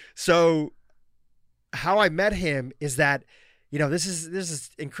happened? So how I met him is that, this is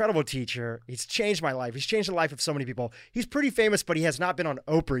incredible teacher. He's changed my life. He's changed the life of so many people. He's pretty famous, but he has not been on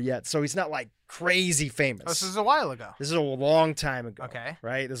Oprah yet. So he's not like crazy famous. This is a while ago. This is a long time ago. Okay.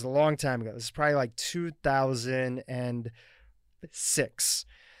 Right? This is a long time ago. This is probably like 2006.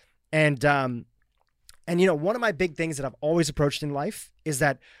 And one of my big things that I've always approached in life is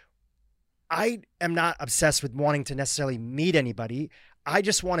that I am not obsessed with wanting to necessarily meet anybody. I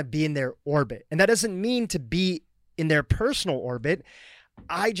just want to be in their orbit. And that doesn't mean to be in their personal orbit.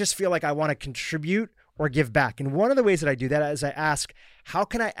 I just feel like I want to contribute or give back. And one of the ways that I do that is I ask, how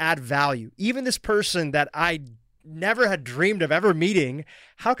can I add value? Even this person that I never had dreamed of ever meeting,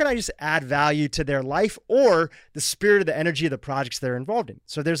 how can I just add value to their life or the spirit of the energy of the projects they're involved in?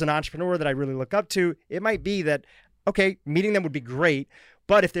 So there's an entrepreneur that I really look up to. It might be that, okay, meeting them would be great,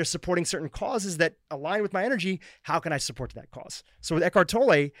 but if they're supporting certain causes that align with my energy, how can I support that cause? So with Eckhart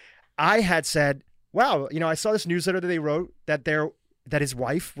Tolle, I had said, wow, I saw this newsletter that they wrote that his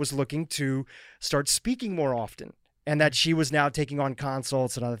wife was looking to start speaking more often and that she was now taking on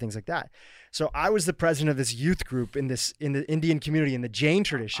consults and other things like that. So I was the president of this youth group in the Indian community in the Jain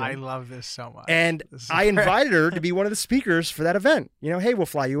tradition. I love this so much. And I invited her to be one of the speakers for that event. Hey, we'll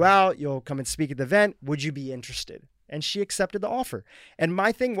fly you out. You'll come and speak at the event. Would you be interested? And she accepted the offer. And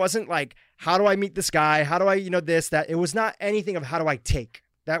my thing wasn't like, how do I meet this guy? How do I, this, that? It was not anything of how do I take.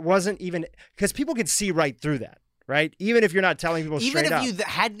 That wasn't even, because people can see right through that, right? Even if you're not telling people straight up. Even if you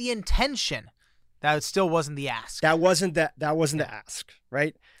had the intention, that still wasn't the ask. That wasn't the ask,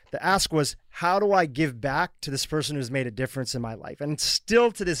 right? The ask was, how do I give back to this person who's made a difference in my life? And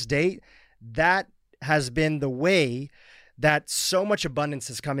still to this date, that has been the way that so much abundance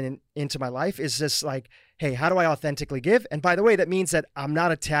has come into my life is just like, hey, how do I authentically give? And by the way, that means that I'm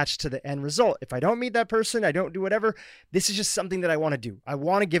not attached to the end result. If I don't meet that person, I don't do whatever. This is just something that I want to do. I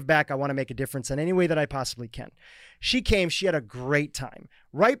want to give back. I want to make a difference in any way that I possibly can. She came, she had a great time.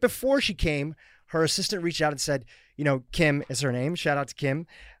 Right before she came, her assistant reached out and said, Kim is her name. Shout out to Kim.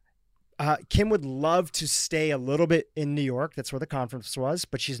 Kim would love to stay a little bit in New York. That's where the conference was,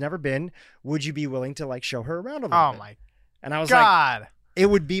 but she's never been. Would you be willing to show her around a little bit? Oh my And I was God. like, it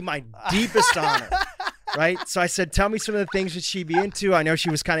would be my deepest honor. Right. So I said, tell me some of the things that she'd be into. I know she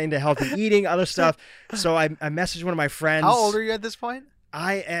was kind of into healthy eating, other stuff. So I messaged one of my friends. How old are you at this point?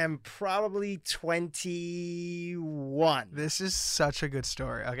 I am probably 21. This is such a good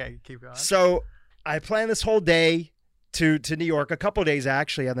story. Okay, keep going. So I planned this whole day to New York, a couple of days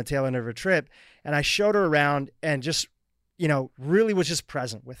actually on the tail end of her trip. And I showed her around and just, really was just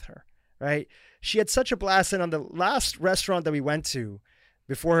present with her. Right. She had such a blast. And on the last restaurant that we went to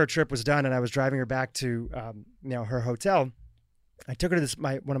before her trip was done and I was driving her back to, her hotel, I took her to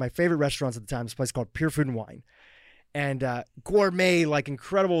one of my favorite restaurants at the time, this place called Pure Food and Wine. And gourmet,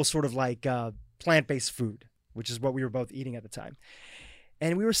 incredible sort of plant-based food, which is what we were both eating at the time.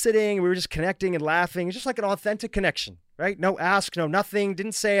 And we were sitting, we were just connecting and laughing. It's just like an authentic connection, right? No ask, no nothing,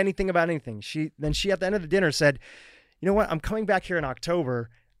 didn't say anything about anything. She at the end of the dinner said, you know what, I'm coming back here in October.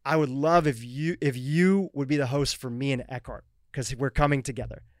 I would love if you would be the host for me and Eckhart because we're coming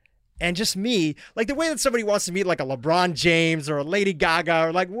together. And just me, the way that somebody wants to meet a LeBron James or a Lady Gaga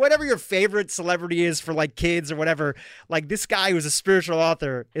or whatever your favorite celebrity is for kids or whatever, this guy who's a spiritual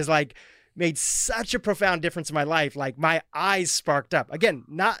author is made such a profound difference in my life. My eyes sparked up. Again,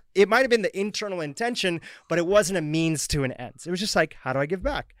 it might have been the internal intention, but it wasn't a means to an end. It was just how do I give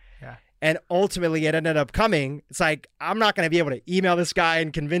back? Yeah. And ultimately it ended up coming. It's I'm not going to be able to email this guy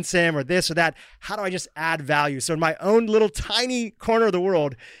and convince him or this or that. How do I just add value? So in my own little tiny corner of the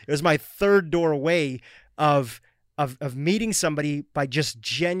world, it was my third door away of meeting somebody by just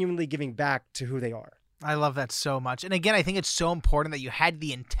genuinely giving back to who they are. I love that so much. And again, I think it's so important that you had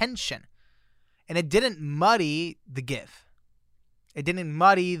the intention and it didn't muddy the give. It didn't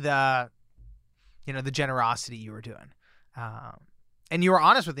muddy the generosity you were doing. And you were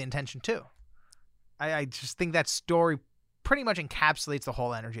honest with the intention too. I just think that story pretty much encapsulates the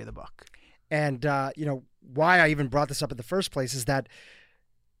whole energy of the book. And, why I even brought this up in the first place is that,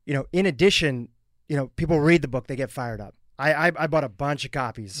 in addition, people read the book, they get fired up. I bought a bunch of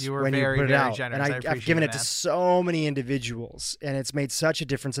copies you were when very, you put it very out. generous. And I've given it to so many individuals and it's made such a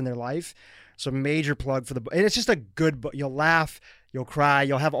difference in their life. So major plug for the book. And it's just a good book. You'll laugh, you'll cry,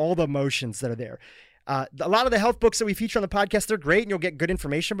 you'll have all the emotions that are there. A lot of the health books that we feature on the podcast, they're great and you'll get good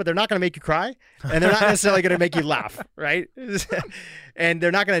information, but they're not going to make you cry and they're not necessarily going to make you laugh, right? And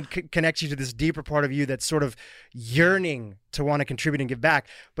they're not going to connect you to this deeper part of you that's sort of yearning to want to contribute and give back.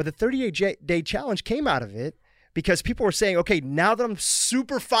 But the 38-day challenge came out of it because people were saying, okay, now that I'm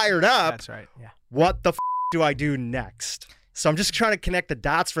super fired up, that's right. Yeah. What the do I do next? So I'm just trying to connect the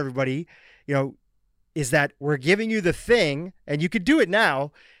dots for everybody, is that we're giving you the thing and you could do it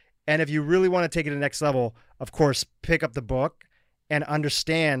now. And if you really want to take it to the next level, of course, pick up the book and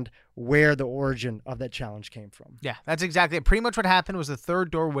understand where the origin of that challenge came from. Yeah, that's exactly it. Pretty much what happened was the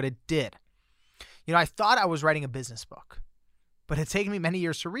third door, what it did. I thought I was writing a business book, but it's taken me many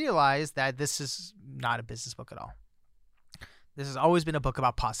years to realize that this is not a business book at all. This has always been a book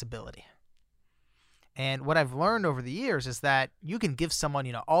about possibility. And what I've learned over the years is that you can give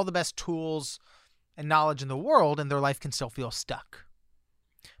someone, all the best tools and knowledge in the world and their life can still feel stuck.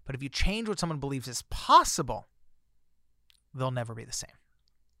 But if you change what someone believes is possible, they'll never be the same.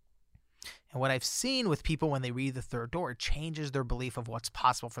 And what I've seen with people when they read the third door, it changes their belief of what's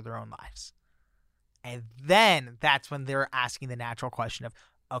possible for their own lives. And then that's when they're asking the natural question of,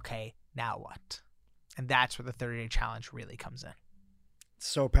 okay, now what? And that's where the 30-day challenge really comes in.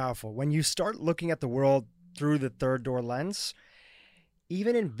 So powerful. When you start looking at the world through the third door lens,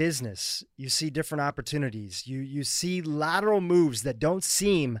 even in business, you see different opportunities. You see lateral moves that don't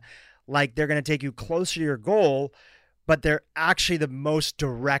seem like they're going to take you closer to your goal, but they're actually the most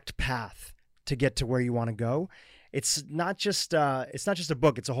direct path to get to where you want to go. It's not just a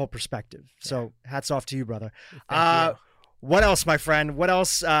book; it's a whole perspective. Yeah. So, hats off to you, brother. Thank you. What else, my friend? What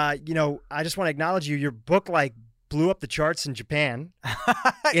else? I just want to acknowledge you. Your book blew up the charts in Japan.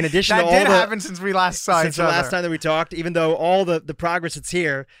 In addition to all that did happen since we last saw each other. Since the last time that we talked, even though all the progress that's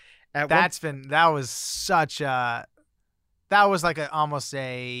here. That was such a that was like I would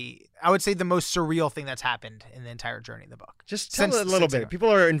say the most surreal thing that's happened in the entire journey of the book. Just tell it a little bit.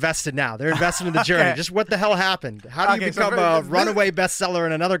 People are invested now. They're invested in the journey. Okay. Just what the hell happened? How do you become a runaway bestseller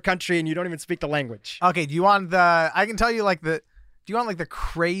in another country and you don't even speak the language? Okay, do you want I can tell you do you want like the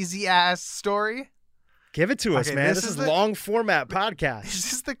crazy ass story? Give it to us, man. This is long format podcast.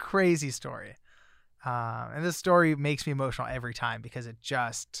 This is the crazy story. And this story makes me emotional every time because it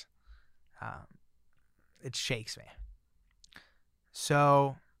just, it shakes me.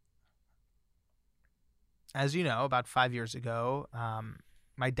 So, as you know, about 5 years ago,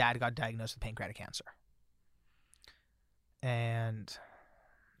 my dad got diagnosed with pancreatic cancer. And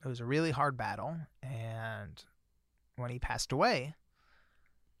it was a really hard battle. And when he passed away,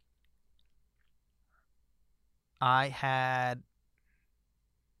 I had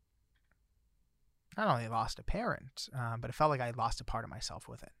not only lost a parent, but it felt like I had lost a part of myself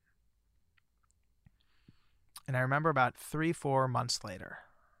with it. And I remember about 3-4 months later,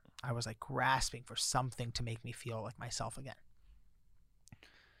 I was like grasping for something to make me feel like myself again.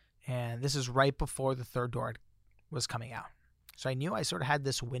 And this is right before the third door was coming out. So I knew I sort of had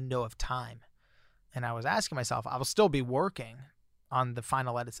this window of time. And I was asking myself, I will still be working on the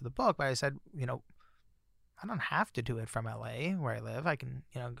final edits of the book, but I said, I don't have to do it from LA where I live. I can,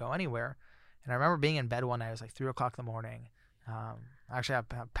 go anywhere. And I remember being in bed one night. It was like 3 o'clock in the morning. Actually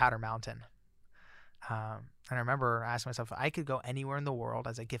at Powder Mountain. And I remember asking myself, if I could go anywhere in the world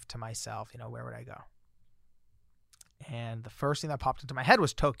as a gift to myself, where would I go? And the first thing that popped into my head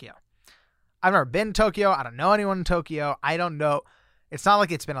was Tokyo. I've never been to Tokyo. I don't know anyone in Tokyo. I don't know. It's not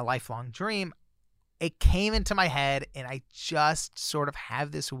like it's been a lifelong dream. It came into my head, and I just sort of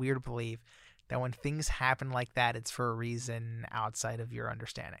have this weird belief that when things happen like that, it's for a reason outside of your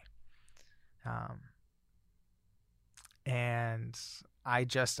understanding. And I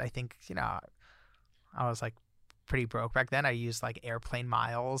think, I was like pretty broke back then. I used like airplane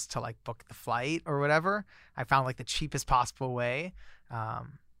miles to like book the flight or whatever. I found like the cheapest possible way,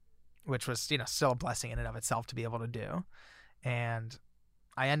 which was, still a blessing in and of itself to be able to do. And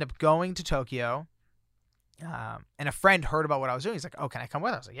I ended up going to Tokyo. And a friend heard about what I was doing. He's like, "Oh, can I come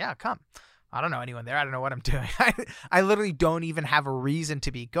with?" I was like, "Yeah, come." I don't know anyone there. I don't know what I'm doing. I literally don't even have a reason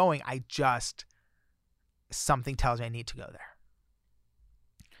to be going. Something tells me I need to go there.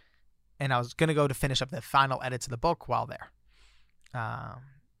 And I was going to go to finish up the final edits of the book while there.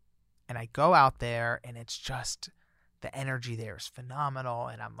 And I go out there, and it's just, the energy there is phenomenal.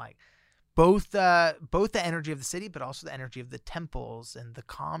 And I'm like, both the energy of the city, but also the energy of the temples and the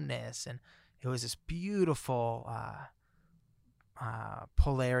calmness. And it was this beautiful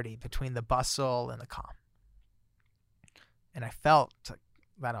polarity between the bustle and the calm. And I felt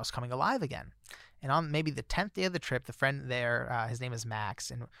that I was coming alive again. And on maybe the 10th day of the trip, the friend there, his name is Max,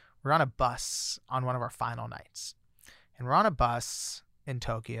 and we're on a bus on one of our final nights. And we're on a bus in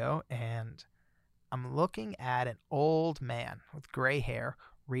Tokyo, and I'm looking at an old man with gray hair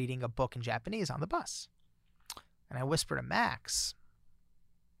reading a book in Japanese on the bus. And I whispered to Max,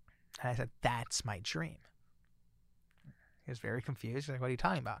 and I said, "That's my dream." He was very confused. He was like, "What are you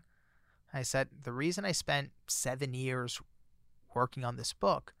talking about?" I said, "The reason I spent 7 years working on this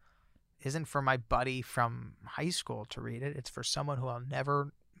book isn't for my buddy from high school to read it. It's for someone who I'll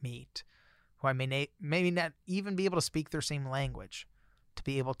never meet, who I maybe not even be able to speak their same language, to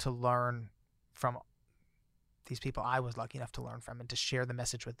be able to learn from these people I was lucky enough to learn from and to share the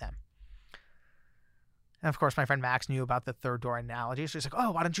message with them." And of course, my friend Max knew about the third door analogy. So he's like,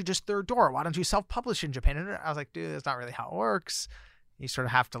 "Oh, why don't you just third door? Why don't you self-publish in Japan?" And I was like, "Dude, that's not really how it works. You sort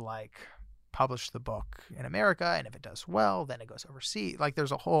of have to like publish the book in America. And if it does well, then it goes overseas. Like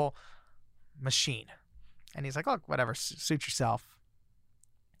there's a whole machine." And he's like, "Look, whatever, suit yourself."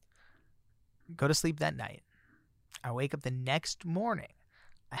 Go to sleep that night. I wake up the next morning.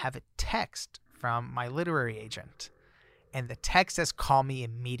 I have a text from my literary agent. And the text says, "Call me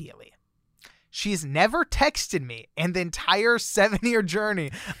immediately." She's never texted me in the entire 7-year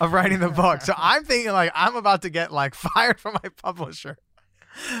journey of writing the book. So I'm thinking like I'm about to get like fired from my publisher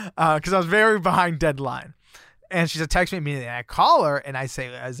because I was very behind deadline. And she said, "Text me immediately." And I call her and I say,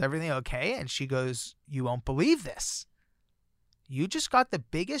 "Is everything okay?" And she goes, "You won't believe this. You just got the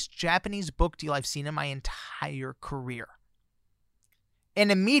biggest Japanese book deal I've seen in my entire career."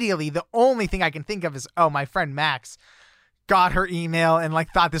 And immediately the only thing I can think of is, oh, my friend Max got her email and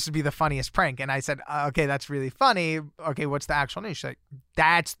like thought this would be the funniest prank. And I said, "Okay, that's really funny. Okay, what's the actual news?" She's like,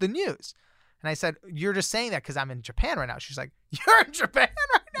 "That's the news." And I said, "You're just saying that because I'm in Japan right now." She's like, "You're in Japan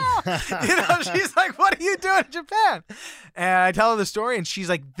right now?" She's like, "What are you doing in Japan?" And I tell her the story and she's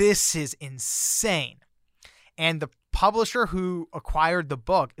like, "This is insane." And the publisher who acquired the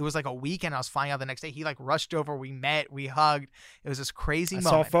book, it was like a weekend. I was flying out the next day. He like rushed over. We met. We hugged. It was this crazy moment.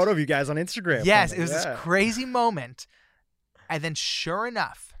 I saw a photo of you guys on Instagram. Yes, it was this crazy moment. And then sure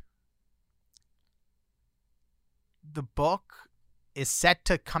enough, the book is set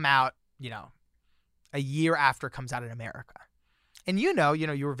to come out, a year after it comes out in America. And you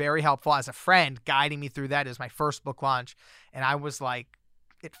were very helpful as a friend guiding me through that. It was my first book launch. And I was like,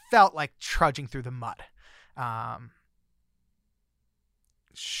 it felt like trudging through the mud.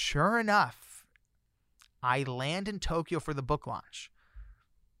 Sure enough, I land in Tokyo for the book launch.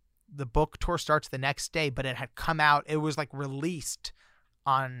 The book tour starts the next day, but it had come out. It was like released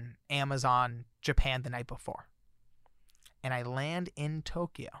on Amazon Japan the night before. And I land in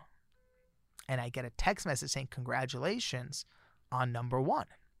Tokyo and I get a text message saying, congratulations on number 1.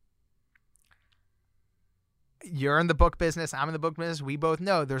 You're in the book business. I'm in the book business. We both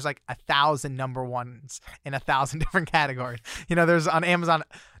know there's like 1,000 number ones in 1,000 different categories. There's on Amazon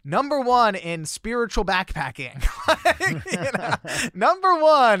number 1 in spiritual backpacking, number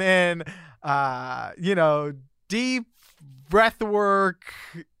 1 in, deep breath work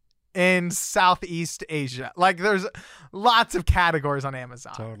in Southeast Asia. Like there's lots of categories on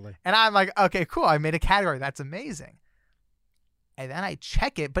Amazon. Totally. And I'm like, okay, cool. I made a category. That's amazing. And then I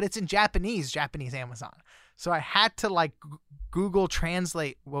check it, but it's in Japanese Amazon. So I had to like Google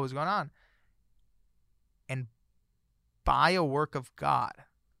translate what was going on. And by a work of God,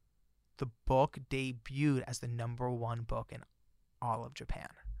 the book debuted as the number 1 book in all of Japan.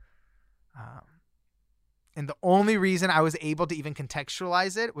 And the only reason I was able to even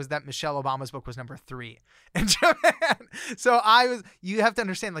contextualize it was that Michelle Obama's book was number 3 in Japan. So you have to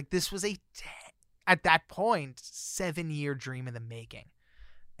understand, like, this was at that point, 7-year dream in the making.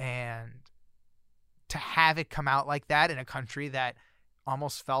 And to have it come out like that in a country that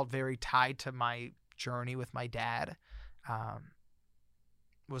almost felt very tied to my journey with my dad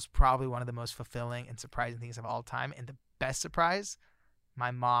was probably one of the most fulfilling and surprising things of all time. And the best surprise,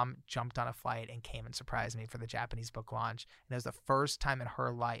 my mom jumped on a flight and came and surprised me for the Japanese book launch. And it was the first time in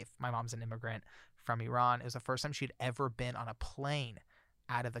her life, my mom's an immigrant from Iran. It was the first time she'd ever been on a plane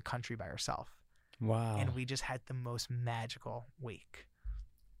out of the country by herself. Wow. And we just had the most magical week.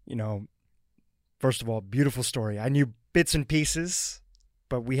 First of all, beautiful story. I knew bits and pieces,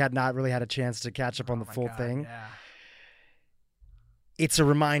 but we had not really had a chance to catch up on the full thing. Yeah. It's a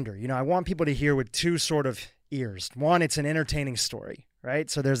reminder. I want people to hear with 2 sort of ears. One, it's an entertaining story, right?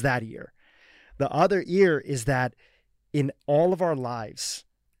 So there's that ear. The other ear is that in all of our lives,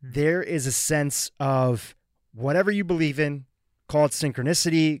 there is a sense of whatever you believe in, call it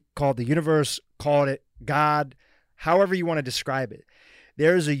synchronicity, call it the universe, call it God, however you want to describe it.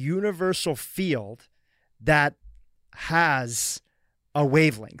 There is a universal field that has a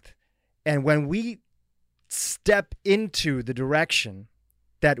wavelength. And when we step into the direction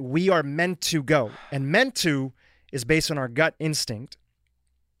that we are meant to go, and meant to is based on our gut instinct,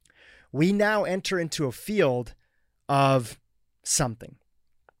 we now enter into a field of something.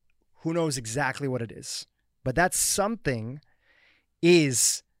 Who knows exactly what it is? But that something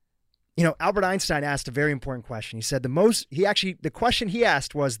is, Albert Einstein asked a very important question. He said the question he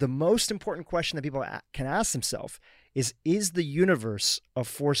asked was the most important question that people can ask themselves is the universe a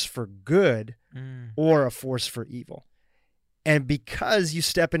force for good or a force for evil? And because you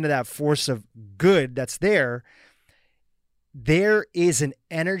step into that force of good that's there is an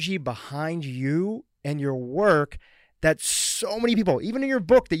energy behind you and your work that so many people, even in your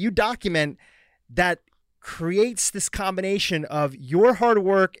book that you document, that creates this combination of your hard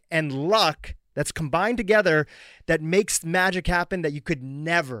work and luck that's combined together that makes magic happen that you could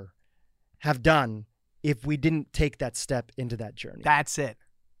never have done if we didn't take that step into that journey. That's it.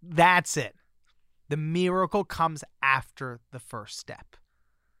 The miracle comes after the first step.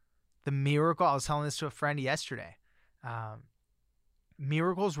 The miracle, I was telling this to a friend yesterday.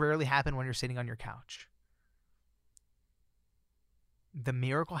 Miracles rarely happen when you're sitting on your couch. The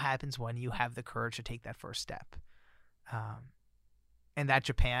miracle happens when you have the courage to take that first step. And that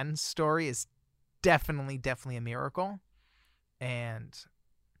Japan story is definitely a miracle. And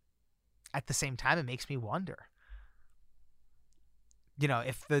at the same time, it makes me wonder,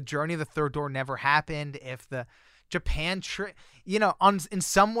 if the journey of the third door never happened, if the Japan trip, in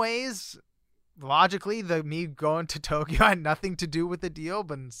some ways, logically, me going to Tokyo had nothing to do with the deal,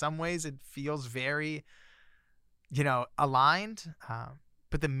 but in some ways it feels very, aligned.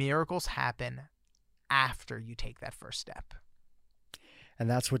 But the miracles happen after you take that first step. And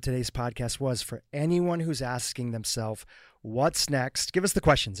that's what today's podcast was for anyone who's asking themselves, what's next? Give us the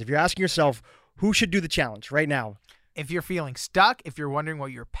questions. If you're asking yourself, who should do the challenge right now? If you're feeling stuck, if you're wondering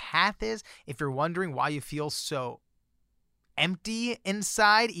what your path is, if you're wondering why you feel so empty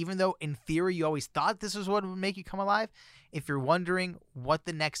inside, even though in theory you always thought this was what would make you come alive, if you're wondering what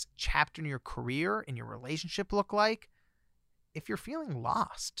the next chapter in your career, in your relationship look like, if you're feeling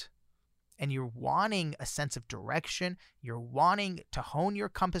lost and you're wanting a sense of direction, you're wanting to hone your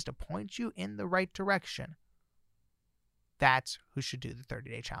compass to point you in the right direction, that's who should do the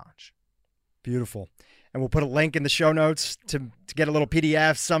 30-day challenge. Beautiful. And we'll put a link in the show notes to get a little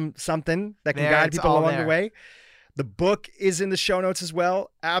PDF, something that can guide people along the way. The book is in the show notes as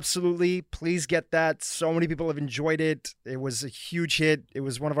well. Absolutely. Please get that. So many people have enjoyed it. It was a huge hit. It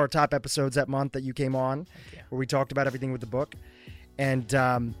was one of our top episodes that month that you came on, where we talked about everything with the book. And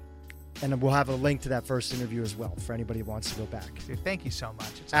we'll have a link to that first interview as well for anybody who wants to go back. Dude, thank you so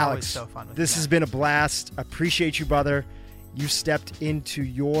much. It's Alex, always so fun with this you. has been a blast. Appreciate you, brother. You stepped into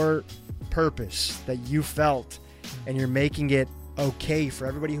your purpose that you felt, and you're making it okay for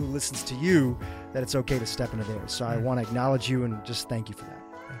everybody who listens to you, that it's okay to step into theirs. So I want to acknowledge you and just thank you for that.